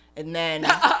 and then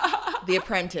The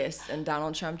Apprentice and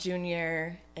Donald Trump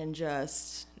Jr. and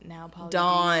just Now Pauly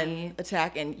Dawn D.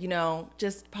 Attack, and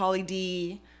just Pauly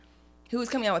D, who was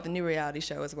coming out with a new reality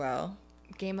show as well.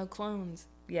 Game of Clones.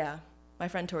 Yeah, my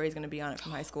friend Tori's gonna be on it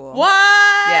from high school.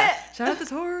 What? Yeah, shout out to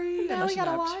Tori. Now I know we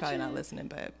gotta she's watch probably it. not listening,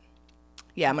 but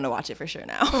yeah, I'm gonna watch it for sure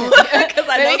now. Because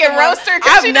I They can roast her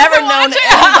 'cause I've she never doesn't known watch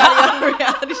anybody on a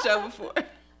reality show before.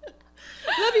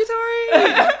 Love you,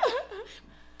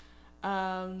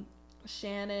 Tori.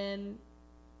 Shannon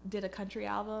did a country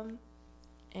album,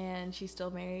 and she's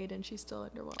still married, and she's still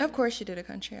underwater. Of course, she did a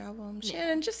country album.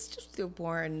 Shannon, just your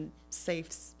boring, safe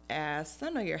ass. I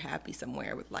know you're happy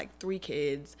somewhere with like 3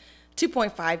 kids,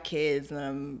 2.5 kids,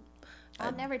 and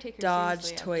I'll never take her Dodge,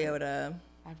 seriously Toyota,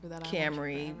 after that.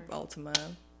 Camry, Altima.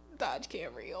 Dodge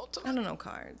Camry Ultima. I don't know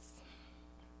cars.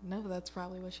 No, but that's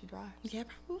probably what she drives. Yeah,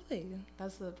 probably.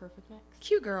 That's the perfect mix.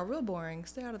 Cute girl, real boring.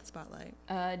 Stay out of the spotlight.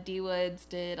 D Woods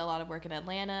did a lot of work in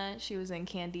Atlanta. She was in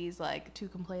Candy's like Two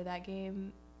Can Play That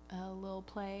Game little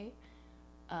play,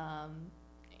 and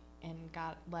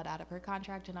got let out of her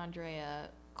contract. And Andrea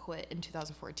quit in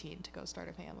 2014 to go start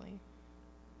a family.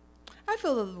 I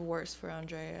feel the worst for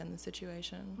Andrea in the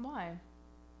situation. Why?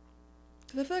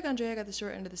 Because I feel like Andrea got the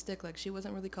short end of the stick. Like, she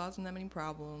wasn't really causing that many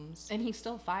problems. And he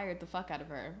still fired the fuck out of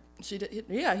her. She did.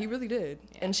 Yeah, he really did.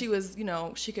 Yeah. And she was,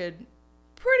 she could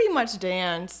pretty much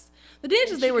dance. The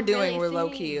dances she they were could doing really were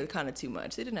low-key sing. kind of too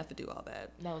much. They didn't have to do all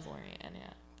that. That was Lorianne,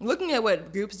 yeah. Looking at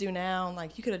what groups do now,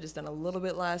 like, you could have just done a little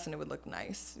bit less and it would look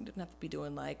nice. You didn't have to be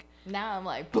doing, like, Now I'm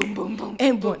like boom, boom, boom,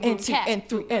 and boom, 1 and 2 cat, and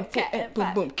 3 boom, and 4 cat, and boom,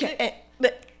 five, boom, six, cat, and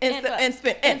and and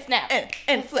spin and snap,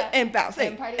 and flip and bounce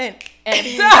and party, and and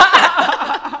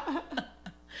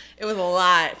it was a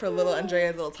lot for little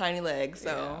Andrea's little tiny legs.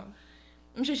 So Yeah.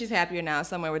 I'm sure she's happier now,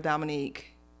 somewhere with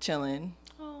Dominique chilling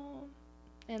oh,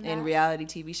 and in that- reality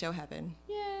TV show heaven.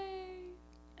 Yay!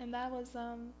 And that was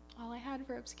all I had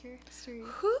for obscure history.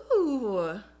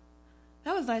 Whew.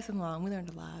 That was nice and long. We learned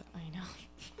a lot. I know.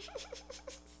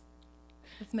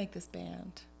 Let's make this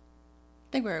band.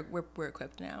 I think we're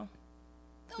equipped now.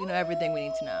 We know everything we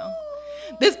need to know.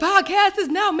 This podcast is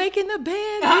now making the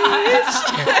band,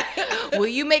 bitch. Will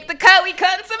you make the cut? We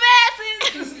cutting some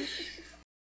asses.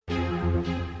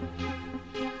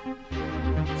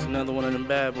 It's another one of them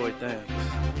bad boy things.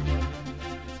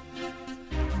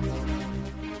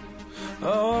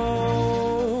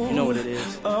 Oh, you know what it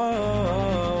is.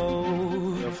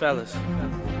 Oh, yo, fellas,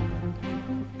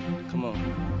 come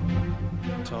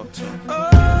on, talk to me.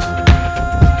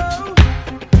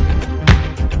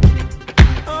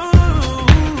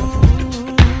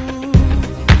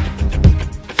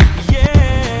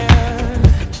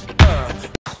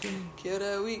 Kill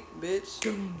that weak bitch.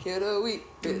 Kill that weak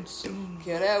bitch.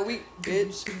 Kill that weak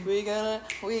bitch. We gonna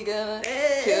kill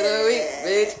the weak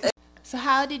bitch. So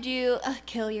how did you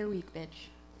kill your weak bitch?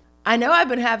 I know I've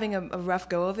been having a rough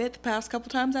go of it the past couple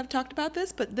times I've talked about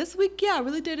this, but this week, yeah, I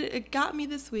really did it. It got me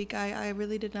this week. I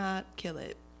really did not kill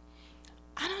it.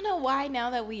 I don't know why now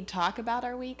that we talk about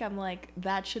our week, I'm like,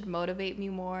 that should motivate me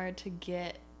more to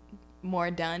get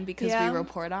more done because Yeah. we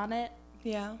report on it.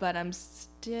 Yeah. But I'm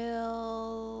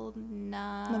still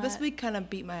not. No, this week kind of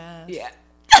beat my ass. Yeah.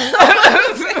 I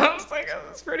was like, it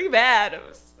was pretty bad. It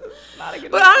was not a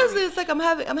good But week for honestly, me. it's like I'm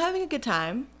having a good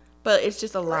time, but it's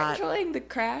just a We're lot. enjoying the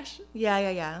crash.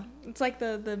 Yeah. It's like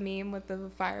the meme with the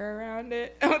fire around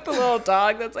it, with the little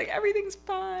dog that's like, everything's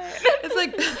fine.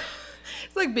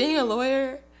 It's like being a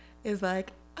lawyer is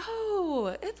like,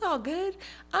 oh, it's all good.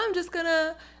 I'm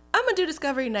gonna do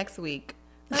discovery next week.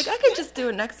 Like, I could just do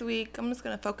it next week. I'm just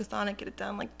gonna focus on it, get it done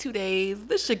in like 2 days.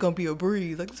 This shit gonna be a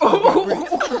breeze. Like, this gonna be a breeze.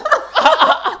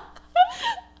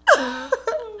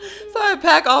 So I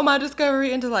pack all my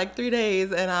discovery into like 3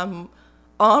 days, and I'm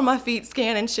on my feet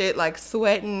scanning shit, like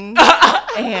sweating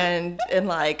and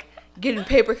like getting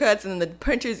paper cuts, and the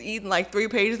printer's eating like 3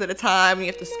 pages at a time, and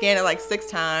you have to scan it like 6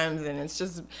 times, and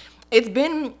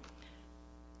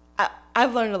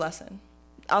I've learned a lesson.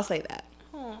 I'll say that.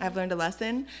 I've learned a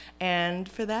lesson, and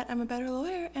for that, I'm a better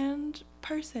lawyer and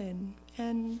person,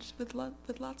 and with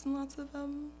lots and lots of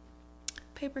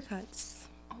paper cuts.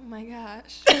 Oh my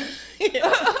gosh.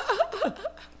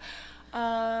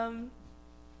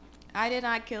 I did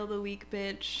not kill the weak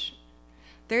bitch.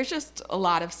 There's just a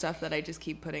lot of stuff that I just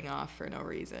keep putting off for no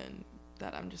reason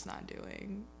that I'm just not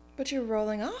doing. But you're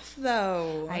rolling off,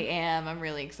 though. I am. I'm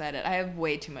really excited. I have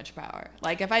way too much power.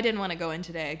 Like, if I didn't want to go in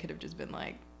today, I could have just been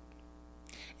like,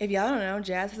 If y'all don't know,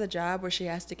 Jazz has a job where she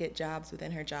has to get jobs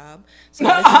within her job. So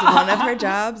this is one of her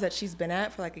jobs that she's been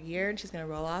at for like a year, and she's going to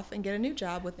roll off and get a new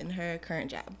job within her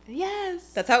current job. Yes.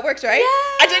 That's how it works, right? Yeah,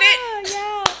 I did it!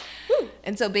 Yeah.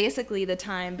 And so basically the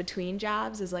time between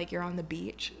jobs is like you're on the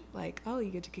beach. Like, oh,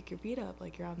 you get to kick your feet up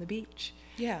like you're on the beach.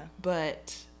 Yeah.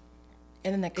 But...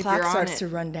 And then the if clock you're on starts it to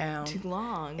run down. too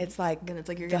long. It's like, then it's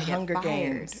like you're the gonna Hunger get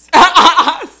fired. Games.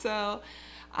 So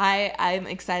I'm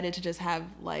excited to just have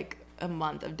like a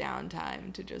month of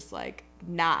downtime to just like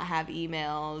not have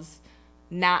emails,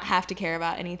 not have to care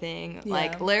about anything. Yeah.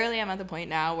 Like literally I'm at the point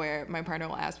now where my partner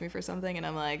will ask me for something and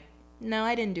I'm like, no,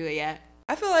 I didn't do it yet.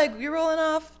 I feel like you're rolling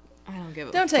off. I don't give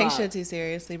a Don't fuck. take shit too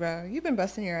seriously, bro. You've been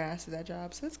busting your ass at that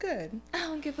job, so it's good.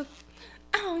 I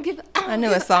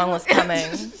knew a song was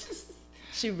coming.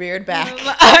 She reared back.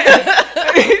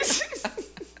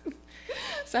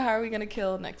 So how are we gonna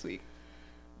kill next week?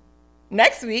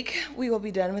 Next week, we will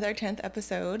be done with our 10th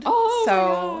episode. Oh so,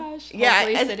 my gosh. Yeah.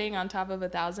 Hopefully sitting on top of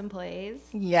 1,000 plays.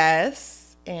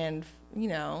 Yes. And,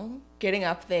 getting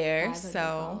up there. 500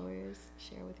 So, followers.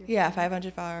 Share with your yeah, friends.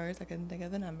 500 followers. I couldn't think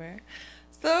of the number.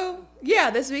 So, yeah,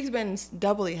 this week's been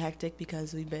doubly hectic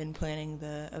because we've been planning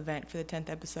the event for the 10th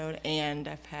episode, and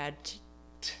I've had to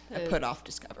put off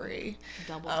Discovery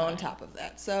Double on time. top of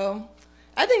that. So,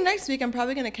 I think next week I'm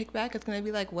probably going to kick back. It's going to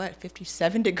be like,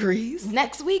 57 degrees?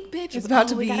 Next week, bitch. It's about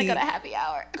to we be gotta go to happy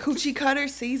hour. Coochie cutter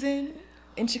season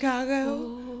in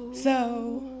Chicago.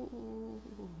 So,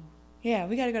 yeah,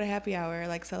 we got to go to happy hour,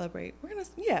 like celebrate.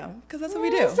 Because that's what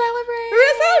we do. Celebrate. We're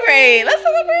going to celebrate. Let's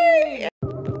celebrate.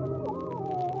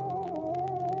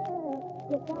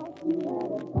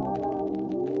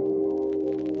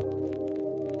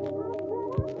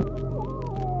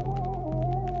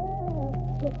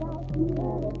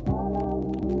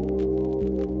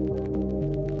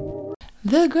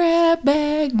 The grab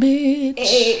bag,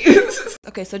 bitch.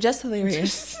 Okay, so Jess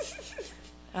Hilarious.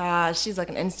 She's like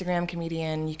an Instagram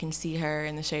comedian. You can see her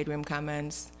in the Shade Room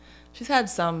comments. She's had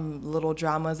some little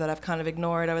dramas that I've kind of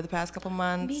ignored over the past couple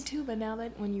months. Me too, but now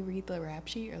that when you read the rap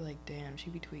sheet, you're like, damn, she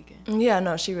be tweaking. Yeah,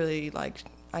 no, she really,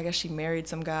 I guess she married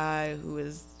some guy who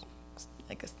is,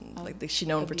 she's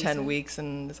known for 10 weeks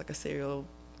and is like a serial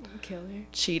Killer.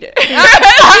 cheater.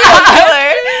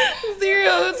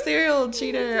 serial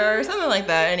cheater or something like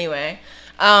that. Anyway,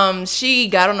 she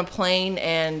got on a plane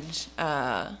and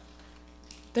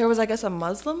there was, I guess, a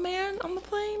Muslim man on the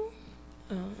plane.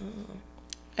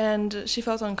 And she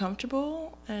felt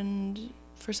uncomfortable and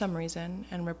for some reason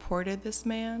and reported this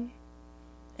man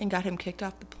and got him kicked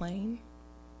off the plane.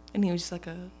 And he was just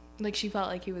like she felt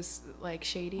like he was like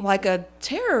shady. Like a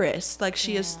terrorist. Like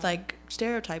she just like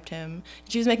stereotyped him.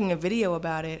 She was making a video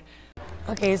about it.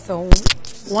 Okay, so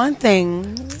one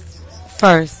thing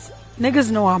first,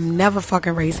 niggas know I'm never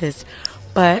fucking racist,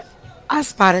 but I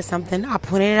spotted something. I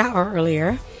pointed it out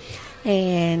earlier,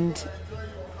 and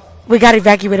we got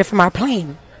evacuated from our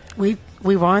plane. We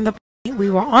were on the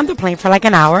plane for like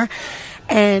an hour,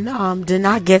 and did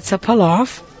not get to pull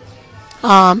off.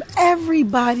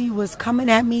 Everybody was coming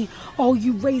at me. Oh,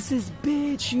 you racist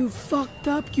bitch! You fucked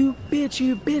up! You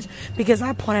bitch! Because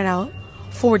I pointed out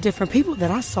 4 different people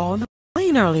that I saw on the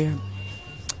plane earlier.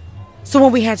 So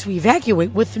when we had to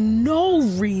evacuate with no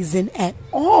reason at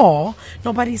all,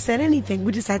 nobody said anything.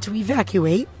 We just had to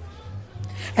evacuate.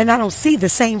 And I don't see the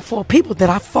same 4 people that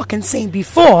I fucking seen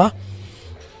before.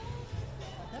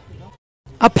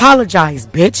 Apologize,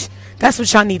 bitch. That's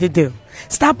what y'all need to do.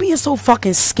 Stop being so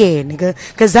fucking scared, nigga.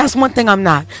 Because that's one thing I'm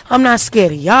not. I'm not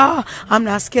scared of y'all. I'm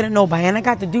not scared of nobody. And I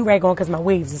got the do-rag on because my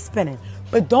waves are spinning.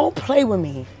 But don't play with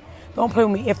me. Don't play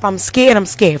with me. If I'm scared, I'm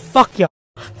scared. Fuck y'all.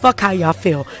 Fuck how y'all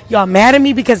feel. Y'all mad at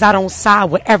me because I don't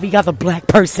side with every other black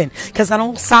person. Because I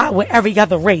don't side with every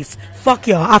other race. Fuck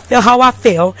y'all. I feel how I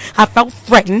feel. I felt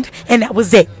threatened. And that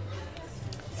was it.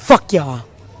 Fuck y'all.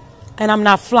 And I'm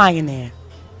not flying there.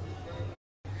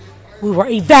 We were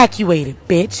evacuated,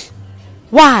 bitch.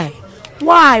 Why?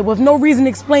 Why? With no reason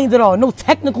explained at all. No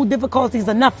technical difficulties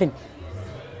or nothing.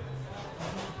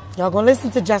 Y'all gonna listen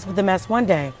to Just With the Mess one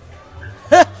day.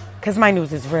 Because my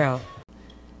news is real.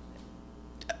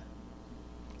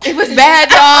 It was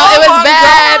bad, y'all. It was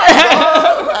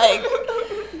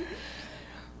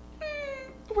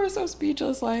bad. We're so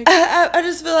speechless. Like I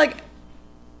just feel like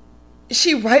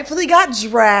she rightfully got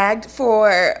dragged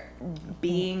for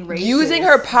being racist. Using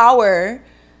her power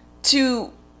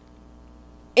to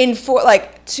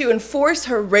enforce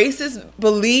her racist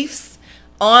beliefs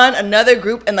on another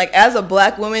group. And like, as a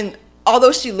black woman,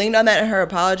 although she leaned on that in her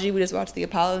apology, we just watched the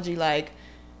apology, like,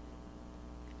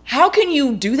 how can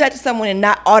you do that to someone and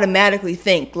not automatically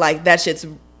think like that shit's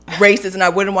racist and I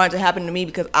wouldn't want it to happen to me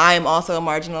because I am also a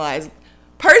marginalized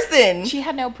person. She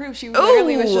had no proof. She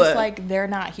literally was Ooh. just like, they're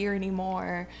not here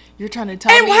anymore. You're trying to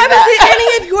tell And me why was that. it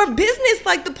any of your business?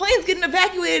 Like, the plane's getting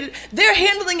evacuated. They're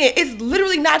handling it. It's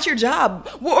literally not your job.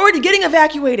 We're already getting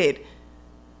evacuated.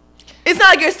 It's not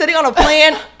like you're sitting on a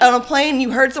plane,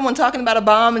 you heard someone talking about a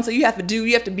bomb, and so you have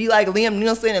to be like Liam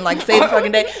Neeson and like save the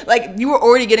fucking day. Like, you were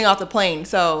already getting off the plane.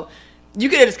 So you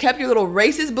could have just kept your little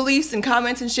racist beliefs and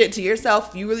comments and shit to yourself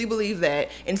if you really believe that.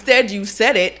 Instead, you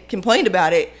said it, complained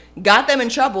about it, got them in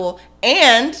trouble,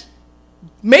 and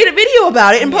made a video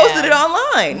about it and posted it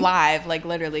online. Live. Like,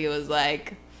 literally, it was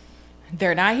like,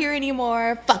 they're not here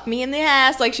anymore. Fuck me in the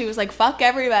ass. Like, she was like, fuck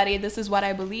everybody. This is what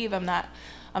I believe. I'm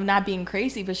not being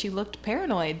crazy, but she looked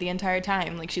paranoid the entire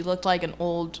time. Like, she looked like an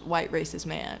old white racist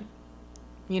man.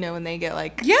 You know, when they get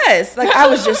like... Yes, like, I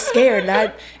was just scared,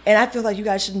 and I feel like you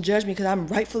guys shouldn't judge me because I'm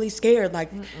rightfully scared, like,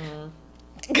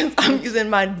 because I'm using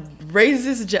my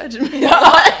racist judgment.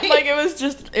 Like,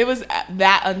 it was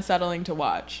that unsettling to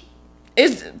watch.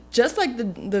 It's just like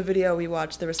the video we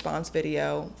watched, the response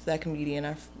video, that comedian,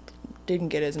 I didn't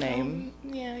get his name.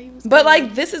 Yeah, he was... But,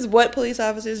 like, this is what police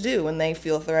officers do when they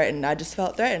feel threatened. I just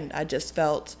felt threatened. I just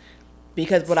felt...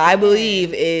 Because what I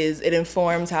believe is it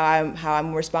informs how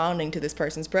I'm responding to this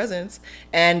person's presence,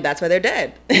 and that's why they're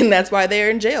dead, and that's why they're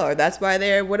in jail, or that's why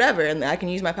they're whatever, and I can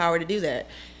use my power to do that.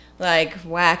 Like,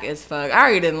 whack as fuck. I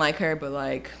already didn't like her, but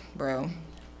like, bro,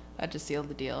 That just sealed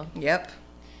the deal. Yep.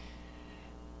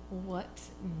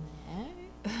 What's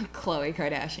next? Khloe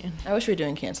Kardashian. I wish we were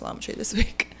doing cancelometry this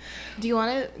week. Do you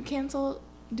want to cancel?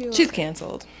 She's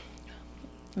canceled.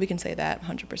 We can say that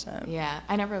 100%. Yeah,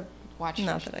 I never watched.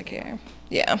 Not that I care.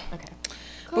 Yeah. Okay.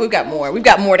 But we've got more. We've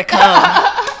got more to come.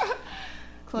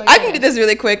 I can do this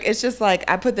really quick. It's just like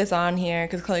I put this on here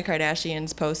because Khloe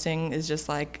Kardashian's posting is just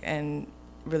like and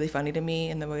really funny to me,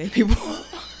 and the way people.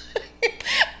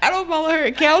 I don't follow her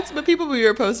accounts, but people who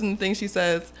are posting the things she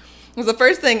says was the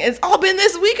first thing. It's all been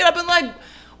this week, and I've been like,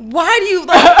 why do you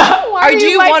like? Do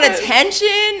you like want this?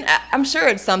 Attention? I'm sure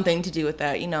it's something to do with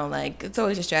that. You know, like it's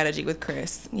always a strategy with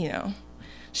Chris. You know,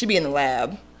 she'd be in the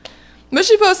lab. But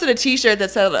she posted a T-shirt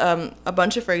that said a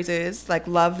bunch of phrases like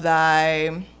 "love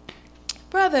thy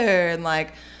brother" and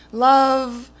like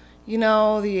 "love, you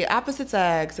know, the opposite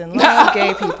sex" and "love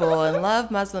gay people" and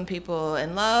 "love Muslim people"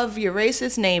 and "love your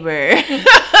racist neighbor."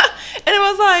 And it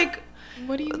was like,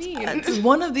 what do you mean?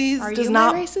 One of these does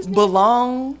not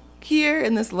belong here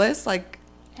in this list. Like,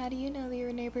 how do you know that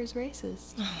your neighbor's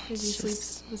racist? Because you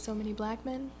sleep with so many black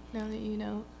men. Now that you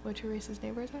know what your racist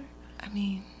neighbors are. I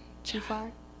mean, too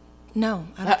far. No,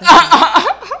 I don't think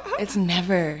so. It's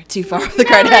never too far with the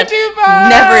Kardashians.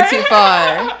 Never too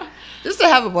far. Just to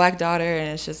have a black daughter,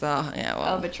 and it's just, oh, yeah,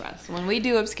 well. Oh, but trust. When we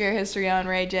do Obscure History on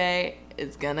Ray J,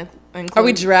 it's going to include... Are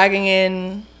we dragging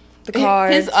in the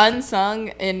cards? His unsung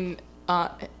in...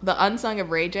 the unsung of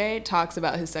Ray J talks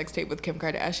about his sex tape with Kim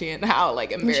Kardashian, how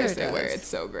like embarrassed they were. It's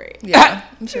so great. Yeah,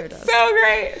 I'm sure it does. So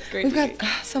great. It's great. We've got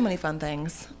so many fun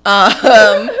things.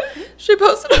 She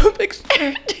posted a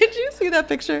picture. Did you see that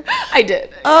picture? I did.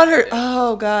 On her.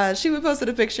 Oh god, she posted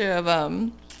a picture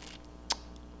of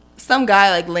some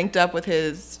guy like linked up with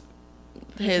his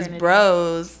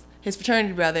bros, his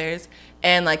fraternity brothers,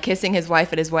 and like kissing his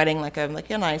wife at his wedding, like a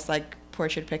nice like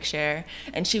portrait picture.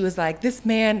 And she was like, this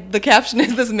man, the caption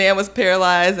is, this man was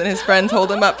paralyzed and his friends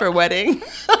hold him up for a wedding.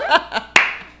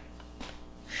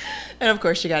 And of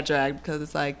course she got dragged because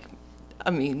it's like, I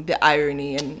mean, the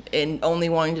irony and only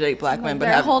wanting to date black men, but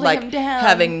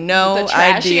having no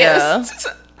idea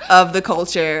of the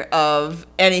culture of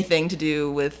anything to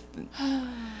do with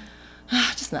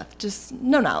just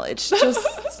no knowledge.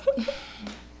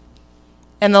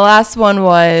 And the last one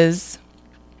was,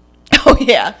 oh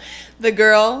yeah, the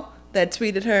girl that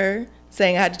tweeted her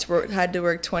saying I had to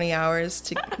work 20 hours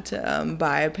to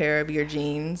buy a pair of your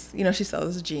jeans. You know, she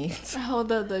sells jeans. Oh,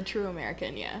 the true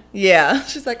American, yeah. Yeah.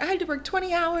 She's like, I had to work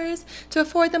 20 hours to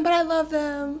afford them, but I love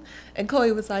them. And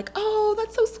Khloe was like, oh,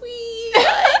 that's so sweet.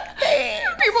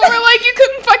 People were like, you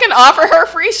couldn't fucking offer her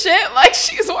free shit. Like,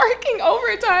 she's working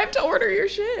overtime to order your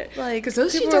shit. Like, because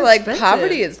those people were like, expensive.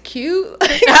 Poverty is cute.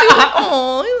 Like,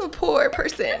 oh, you're a poor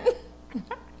person.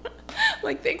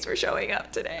 Like, thanks for showing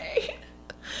up today.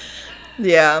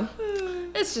 Yeah.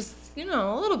 It's just, you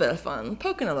know, a little bit of fun.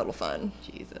 Poking a little fun.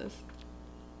 Jesus.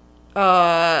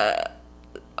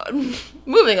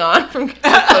 Moving on from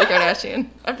Khloe Kardashian.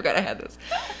 I forgot I had this.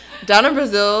 Donna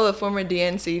Brazile, the former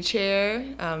DNC chair,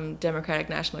 Democratic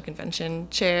National Convention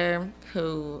chair,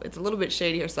 who is a little bit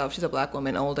shady herself. She's a black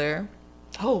woman, older.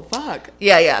 Oh, fuck.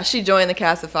 Yeah. She joined the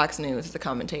cast of Fox News as a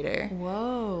commentator.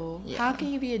 Whoa. Yeah. How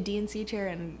can you be a DNC chair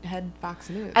and head Fox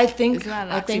News? I think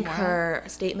her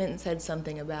statement said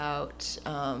something about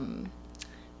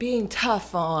being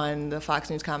tough on the Fox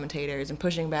News commentators and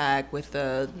pushing back with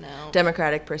the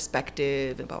Democratic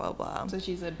perspective and blah, blah, blah. So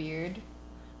she's a beard?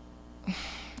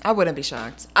 I wouldn't be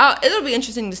shocked. It'll be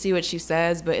interesting to see what she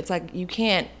says, but it's like you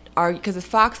can't argue because the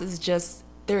Fox is just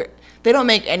they don't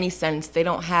make any sense. They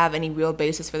don't have any real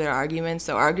basis for their arguments.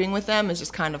 So arguing with them is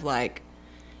just kind of like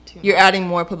you're adding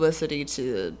more publicity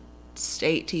to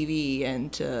state TV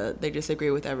and they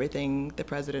disagree with everything the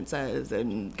president says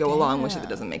and go along with it that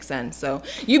doesn't make sense. So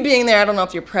you being there, I don't know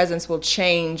if your presence will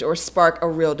change or spark a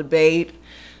real debate.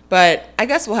 But I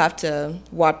guess we'll have to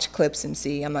watch clips and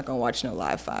see. I'm not going to watch no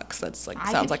live Fox. That's like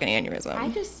sounds like an aneurysm. I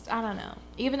don't know.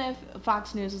 Even if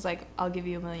Fox News was like, I'll give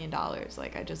you $1 million,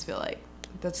 like I just feel like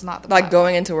that's not the like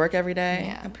going into work every day.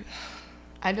 Yeah.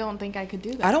 I don't think I could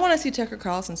do that. I don't want to see Tucker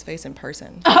Carlson's face in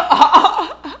person.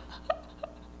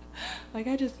 Like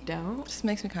I just don't. It just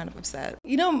makes me kind of upset.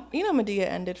 You know, Madea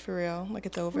ended for real. Like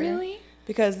it's over. Really?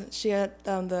 Because she had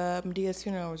the Medea's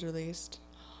funeral was released.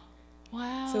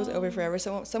 Wow. So it was over forever.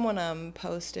 So someone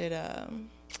posted a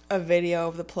video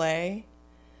of the play,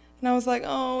 and I was like,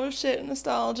 oh shit,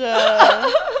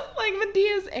 nostalgia. Like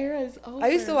Medea's era is over. I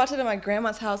used to watch it at my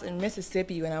grandma's house in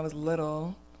Mississippi when I was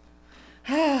little.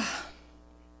 I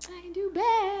can do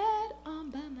bad all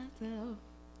by myself.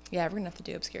 Yeah, we're gonna have to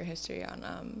do obscure history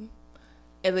on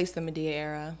at least the Madea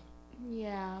era.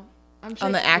 Yeah. I'm sure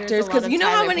on the actors, because you know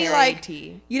how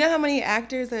many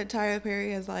actors that Tyler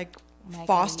Perry has like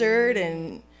fostered,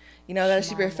 and you know that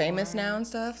she's super famous now and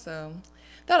stuff. So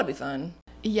that'll be fun.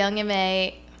 Young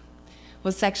M.A.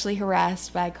 was sexually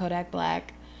harassed by Kodak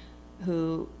Black,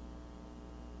 who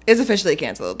is officially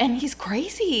canceled. And he's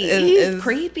crazy. He's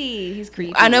creepy. He's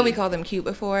creepy. I know we called him cute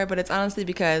before, but it's honestly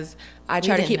because I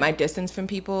try to keep my distance from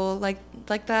people like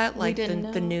that, like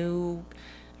the new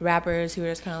rappers who are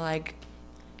just kind of like,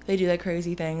 they do like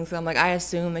crazy things. So I'm like, I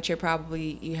assume that you're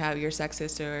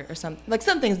sexist or something. Like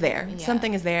something's there. Yeah.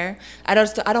 Something is there. I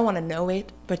don't want to know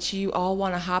it, but you all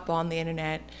want to hop on the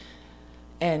internet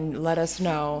and let us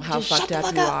know how fucked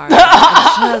up you are.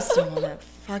 I just don't want to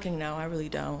fucking know. I really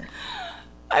don't.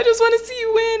 I just want to see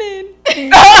you winning.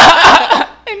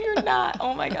 And you're not.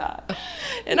 Oh my God.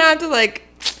 And I have to like,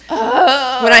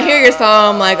 when I hear your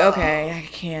song, I'm like, okay, I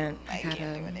can't do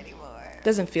it anymore. It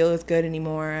doesn't feel as good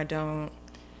anymore. I don't.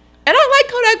 And I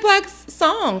like Kodak Black's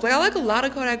songs. Like I like a lot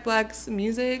of Kodak Black's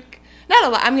music. Not a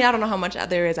lot. I mean, I don't know how much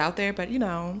there is out there, but you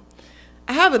know,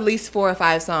 I have at least 4 or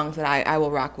 5 songs that I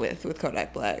will rock with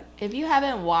Kodak Black. If you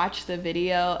haven't watched the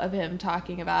video of him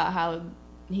talking about how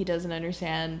he doesn't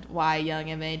understand why young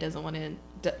M.A.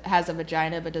 has a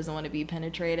vagina but doesn't want to be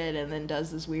penetrated, and then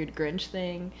does this weird Grinch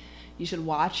thing, you should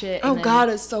watch it. And God,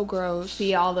 it's so gross.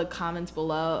 See all the comments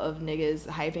below of niggas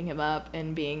hyping him up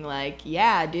and being like,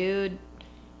 yeah, dude.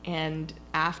 And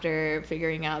after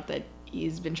figuring out that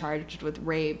he's been charged with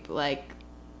rape, like,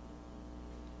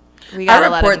 we gotta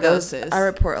let him go, sis. I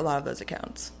report a lot of those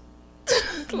accounts.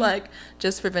 Like,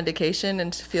 just for vindication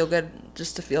and to feel good,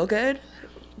 just to feel good.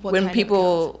 When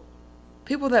people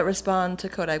that respond to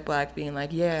Kodak Black being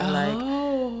like, I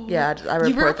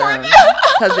report them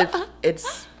because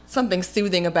it's something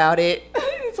soothing about it.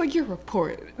 It's like your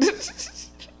report.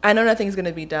 I know nothing's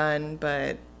gonna be done,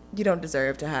 but you don't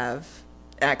deserve to have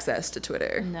access to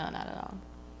Twitter. No, not at all.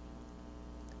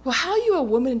 Well, how are you a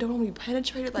woman and don't want to be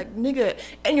penetrated, like, nigga,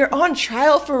 and you're on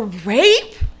trial for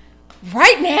rape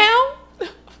right now?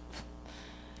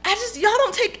 Y'all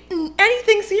don't take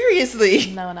anything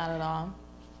seriously. No, not at all.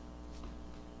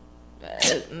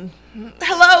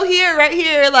 Hello, right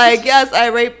here, like, yes, I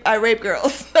rape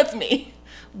girls. That's me.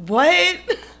 What?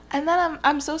 And then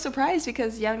I'm so surprised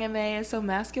because young M.A. is so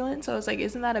masculine. So it's like,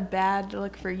 isn't that a bad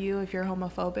look for you if you're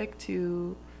homophobic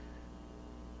to?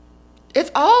 It's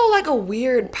all like a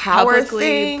weird power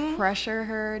thing. Pressure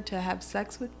her to have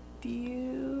sex with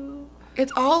you.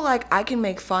 It's all like I can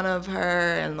make fun of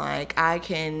her and like I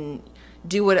can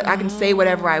do what I can say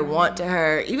whatever I want to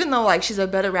her, even though like she's a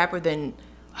better rapper than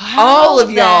all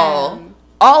of y'all.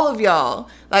 All of y'all.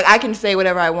 Like, I can say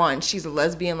whatever I want. She's a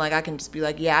lesbian. Like, I can just be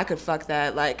like, yeah, I could fuck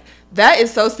that. Like, that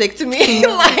is so sick to me.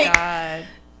 Oh like, my God.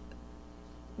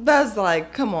 That's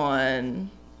like, come on.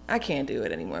 I can't do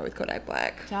it anymore with Kodak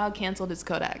Black. Child canceled his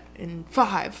Kodak in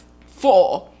 5,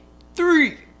 4,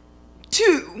 3,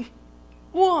 2,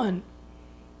 1.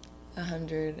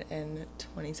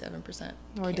 127%.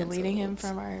 We're deleting him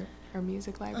from our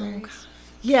music libraries.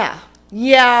 Yeah.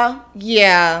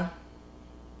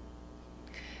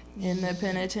 In the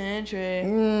penitentiary.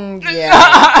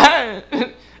 Yeah.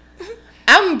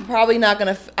 I'm probably not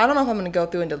going to... I don't know if I'm going to go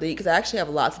through and delete, because I actually have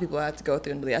lots of people I have to go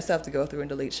through and delete. I still have to go through and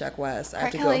delete Sheck West. I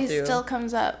have to go through... still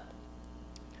comes up.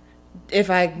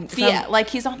 like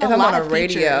he's on if I'm lot on a of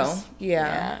radio. features.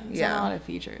 He's on a lot of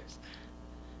features.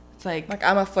 It's like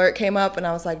I'm a Flirt came up and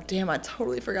I was like, damn, I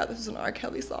totally forgot this was an R.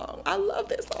 Kelly song. I love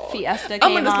this song. Fiesta I'm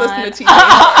came gonna just on. listen to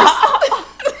T-Pain's verse.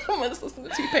 I'm gonna just listen to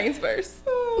T-Pain's verse.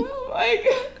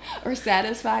 Or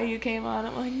Satisfy You came on.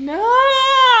 I'm like,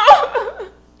 no.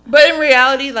 But in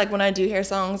reality, like when I do hear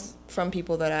songs from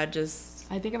people that I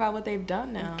think about what they've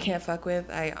done now. Can't fuck with,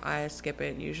 I skip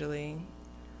it usually.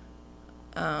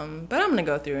 But I'm gonna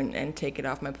go through and take it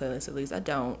off my playlist at least. I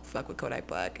don't fuck with Kodak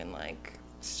Black and like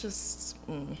it's just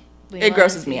it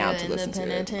grosses me out to listen to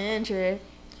it.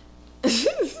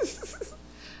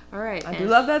 All right. I do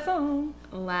love that song.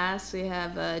 Last we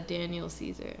have Daniel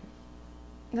Caesar.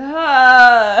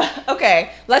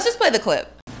 Okay, let's just play the clip.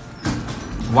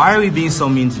 Why are we being so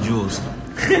mean to Jules?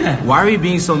 Why are we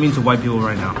being so mean to white people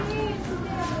right now?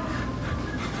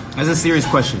 That's a serious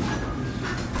question.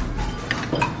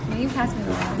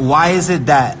 Why is it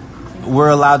that we're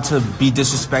allowed to be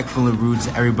disrespectful and rude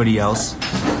to everybody else?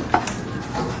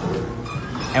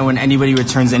 And when anybody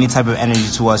returns any type of energy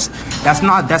to us, that's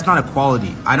not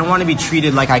equality. I don't want to be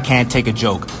treated like I can't take a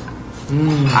joke.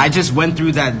 I just went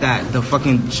through the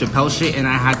fucking Chappelle shit, and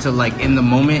I had to, like, in the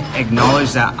moment,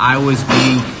 acknowledge that I was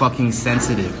being fucking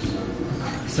sensitive.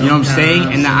 You know what I'm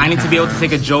saying? And that I need to be able to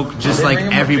take a joke just like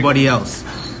everybody else.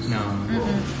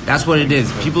 That's what it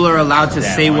is. People are allowed to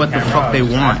say what the fuck they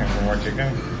want.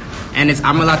 And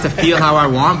I'm allowed to feel how I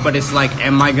want, but it's like,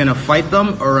 am I gonna fight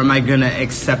them or am I gonna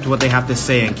accept what they have to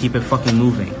say and keep it fucking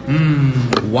moving?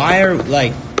 Why are,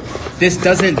 like,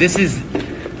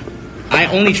 I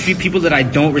only treat people that I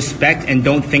don't respect and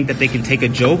don't think that they can take a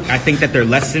joke. I think that they're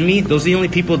less than me. Those are the only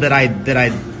people that I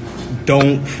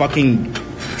don't fucking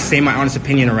say my honest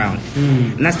opinion around.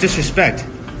 And that's disrespect.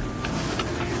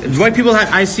 White people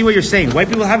I see what you're saying. White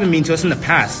people have been mean to us in the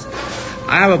past.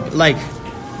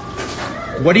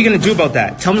 What are you gonna do about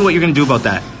that? Tell me what you're gonna do about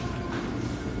that.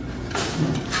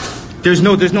 There's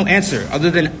no answer other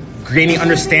than gaining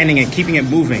understanding and keeping it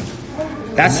moving.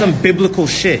 That's some biblical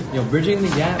shit. Yo, bridging the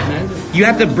gap, man. You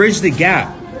have to bridge the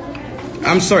gap.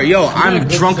 I'm sorry, I'm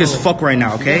drunk as fuck right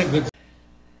now, okay?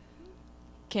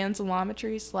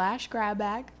 Cancelometry / grab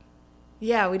bag.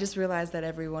 Yeah, we just realized that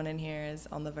everyone in here is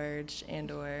on the verge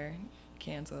and or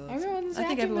canceled. I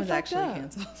think everyone's actually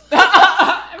canceled.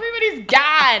 Everybody's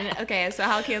gone. Okay, so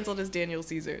how canceled is Daniel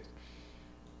Caesar?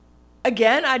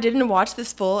 Again, I didn't watch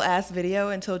this full ass video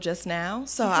until just now,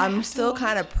 so I'm still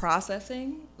kind of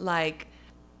processing. Like,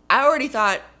 I already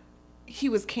thought he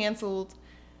was canceled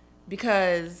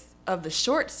because of the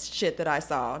short shit that I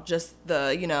saw. Just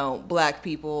the, black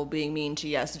people being mean to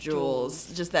Yes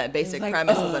Jules. Just that basic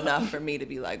premise is enough for me to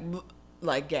be like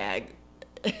gag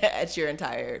at your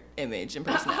entire image and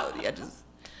personality. I just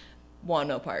want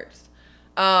no parts.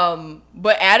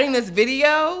 But adding this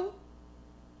video,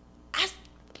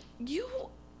 you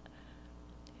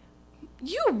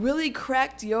really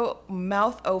cracked your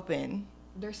mouth open.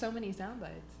 There's so many sound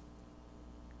bites.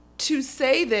 To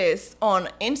say this on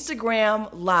Instagram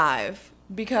Live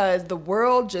because the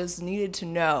world just needed to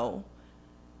know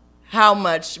how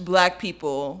much black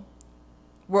people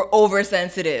were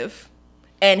oversensitive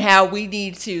and how we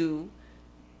need to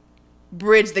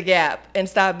bridge the gap and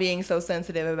stop being so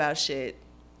sensitive about shit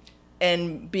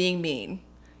and being mean.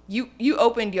 You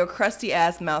opened your crusty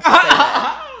ass mouth to say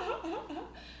that.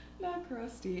 Not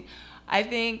crusty. I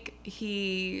think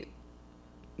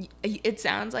it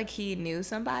sounds like he knew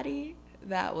somebody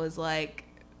that was like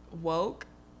woke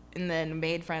and then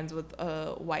made friends with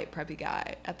a white preppy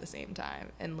guy at the same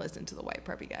time and listened to the white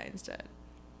preppy guy instead.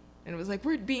 And it was like,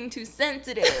 we're being too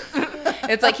sensitive.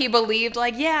 It's like he believed,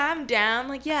 like, yeah, I'm down.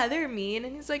 Like, yeah, they're mean.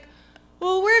 And he's like,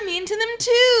 well, we're mean to them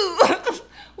too.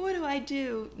 What do I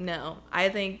do? No, I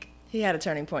think he had a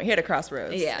turning point. He had a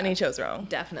crossroads. Yeah. And he chose wrong.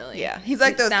 Definitely. Yeah. He's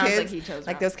like those kids. Like he chose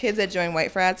wrong. Those kids that join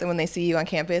white frats and when they see you on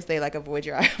campus, they like avoid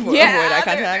eye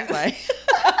contact. Like,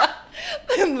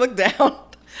 and look down.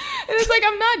 And it's like,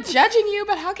 I'm not judging you,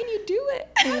 but how can you do it?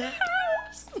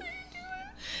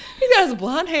 He got his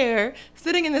blonde hair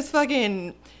sitting in this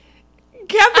fucking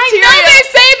cafeteria. I know they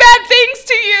say bad things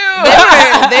to you.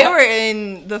 They were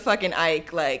in the fucking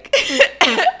Ike, like,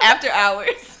 after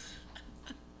hours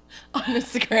on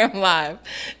Instagram Live.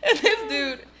 And this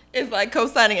dude is, like,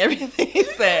 co-signing everything he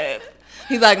says.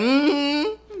 He's like,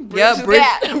 bridge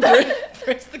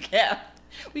the gap.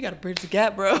 We got to bridge the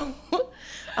gap, bro.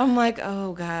 I'm like,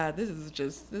 oh, God,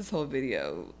 this whole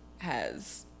video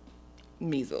has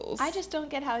measles. I just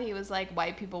don't get how he was like,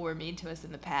 white people were mean to us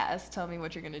in the past. Tell me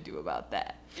what you're going to do about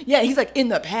that. Yeah, he's like, in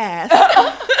the past. I'm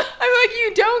like,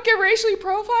 you don't get racially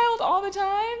profiled all the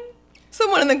time?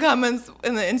 Someone in the comments,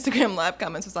 in the Instagram live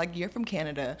comments, was like, "You're from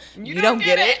Canada. You don't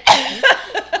get it."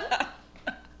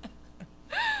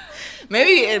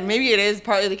 Maybe it is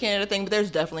partly the Canada thing, but there's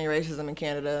definitely racism in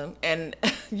Canada, and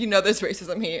there's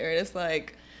racism here. And it's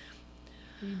like,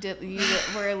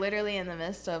 we're literally in the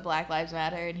midst of Black Lives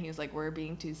Matter, and he was like, "We're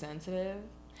being too sensitive."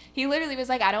 He literally was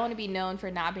like, "I don't want to be known for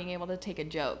not being able to take a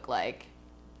joke." Like,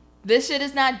 this shit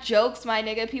is not jokes, my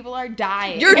nigga. People are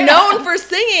dying. You're known for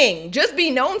singing. Just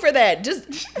be known for that.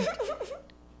 Just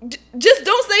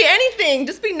don't say anything.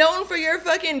 Just be known for your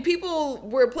fucking people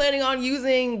were planning on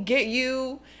using Get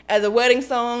You as a wedding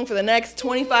song for the next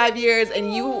 25 years,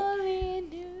 and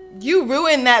you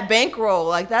ruined that bankroll.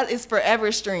 Like, that is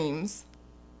forever streams.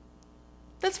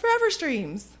 That's forever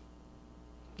streams.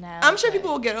 I'm sure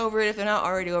people will get over it if they're not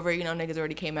already over it. Niggas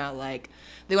already came out like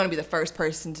they want to be the first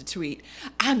person to tweet,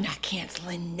 "I'm not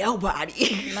canceling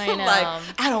nobody." I know. Like,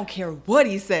 I don't care what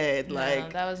he said. No,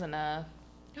 like, that was enough.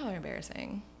 Y'all are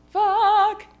embarrassing.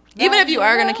 Fuck. Even if you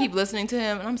are gonna keep listening to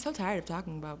him, and I'm so tired of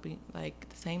talking about being like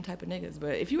the same type of niggas,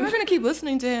 but if you are gonna keep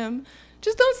listening to him,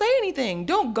 just don't say anything.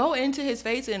 Don't go into his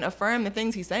face and affirm the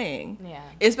things he's saying. Yeah.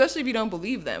 Especially if you don't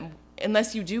believe them.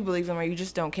 Unless you do believe them or you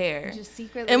just don't care. Just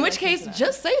secretly. In which case,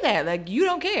 just say that. Like, you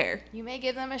don't care. You may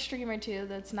give them a stream or two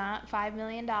that's not $5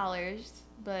 million,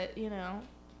 but, you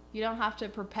don't have to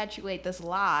perpetuate this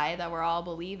lie that we're all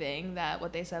believing that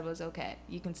what they said was okay.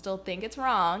 You can still think it's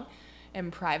wrong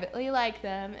and privately like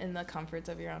them in the comforts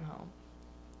of your own home.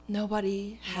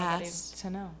 Nobody has to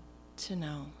know. To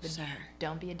know, sir.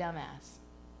 Don't be a dumbass.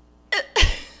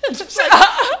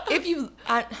 If you,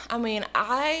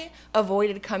 I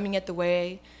avoided coming at the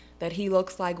way that he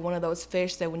looks like one of those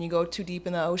fish that when you go too deep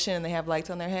in the ocean and they have lights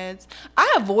on their heads.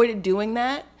 I avoided doing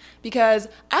that because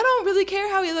I don't really care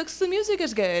how he looks. The music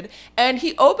is good. And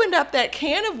he opened up that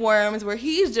can of worms where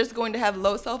he's just going to have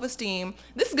low self-esteem.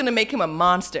 This is going to make him a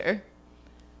monster.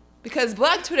 Because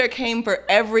Black Twitter came for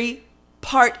every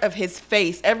part of his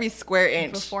face, every square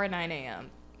inch. Before 9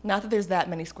 a.m. Not that there's that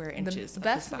many square inches. The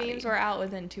best memes were out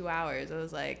within 2 hours. It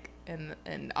was like, and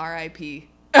R.I.P.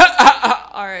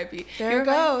 R.I.P. There it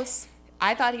goes.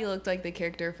 I thought he looked like the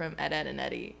character from Ed, Edd and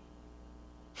Eddy.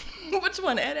 Which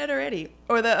one, Ed, Edd, or Eddie?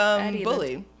 Or the Eddie,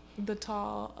 bully? The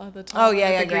tall. Oh, yeah, with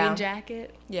yeah, the green yeah.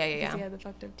 jacket. Yeah. He had the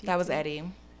fucked up teeth. That was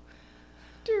Eddie.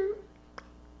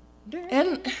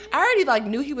 And I already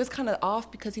knew he was kind of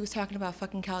off because he was talking about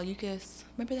fucking Kyle Yukas.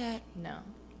 Remember that? No.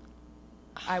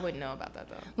 I wouldn't know about that,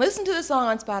 though. Listen to the song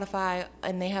on Spotify,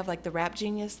 and they have the Rap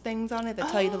Genius things on it that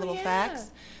tell you the little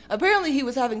facts. Apparently, he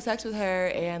was having sex with her,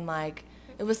 and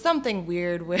it was something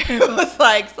weird where it was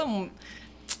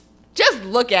just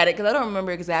look at it, because I don't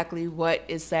remember exactly what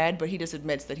is said, but he just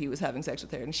admits that he was having sex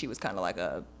with her, and she was kind of like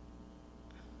a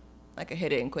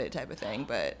hit it and quit it type of thing.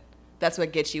 But that's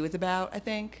what Get You is about, I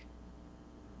think.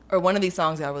 Or one of these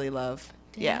songs I really love.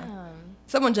 Damn. Yeah.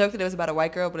 Someone joked that it was about a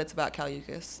white girl, but it's about Kyle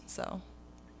Yukas, so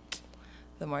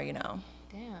the more you know.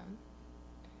 Damn.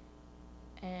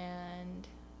 And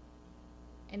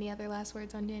any other last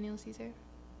words on Daniel Caesar?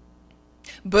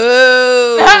 Boo!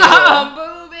 Boo,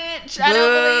 bitch! I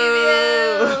don't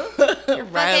believe you. You're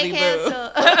Riley fucking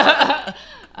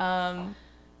canceled.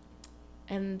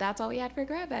 And that's all we had for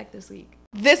Grab Bag this week.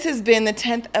 This has been the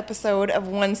 10th episode of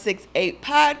 168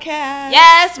 Podcast.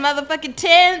 Yes, motherfucking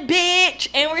 10, bitch!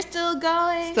 And we're still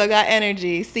going. Still got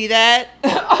energy. See that?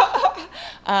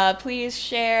 Please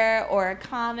share or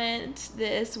comment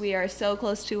this. We are so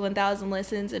close to 1,000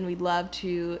 listens, and we'd love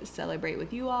to celebrate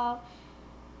with you all.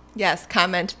 Yes,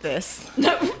 comment this.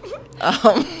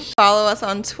 Follow us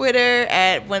on Twitter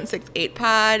at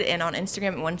 168pod and on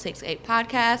Instagram at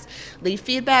 168podcast. Leave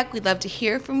feedback. We'd love to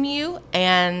hear from you,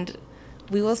 and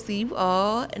we will see you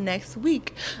all next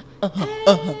week.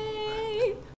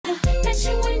 Hey.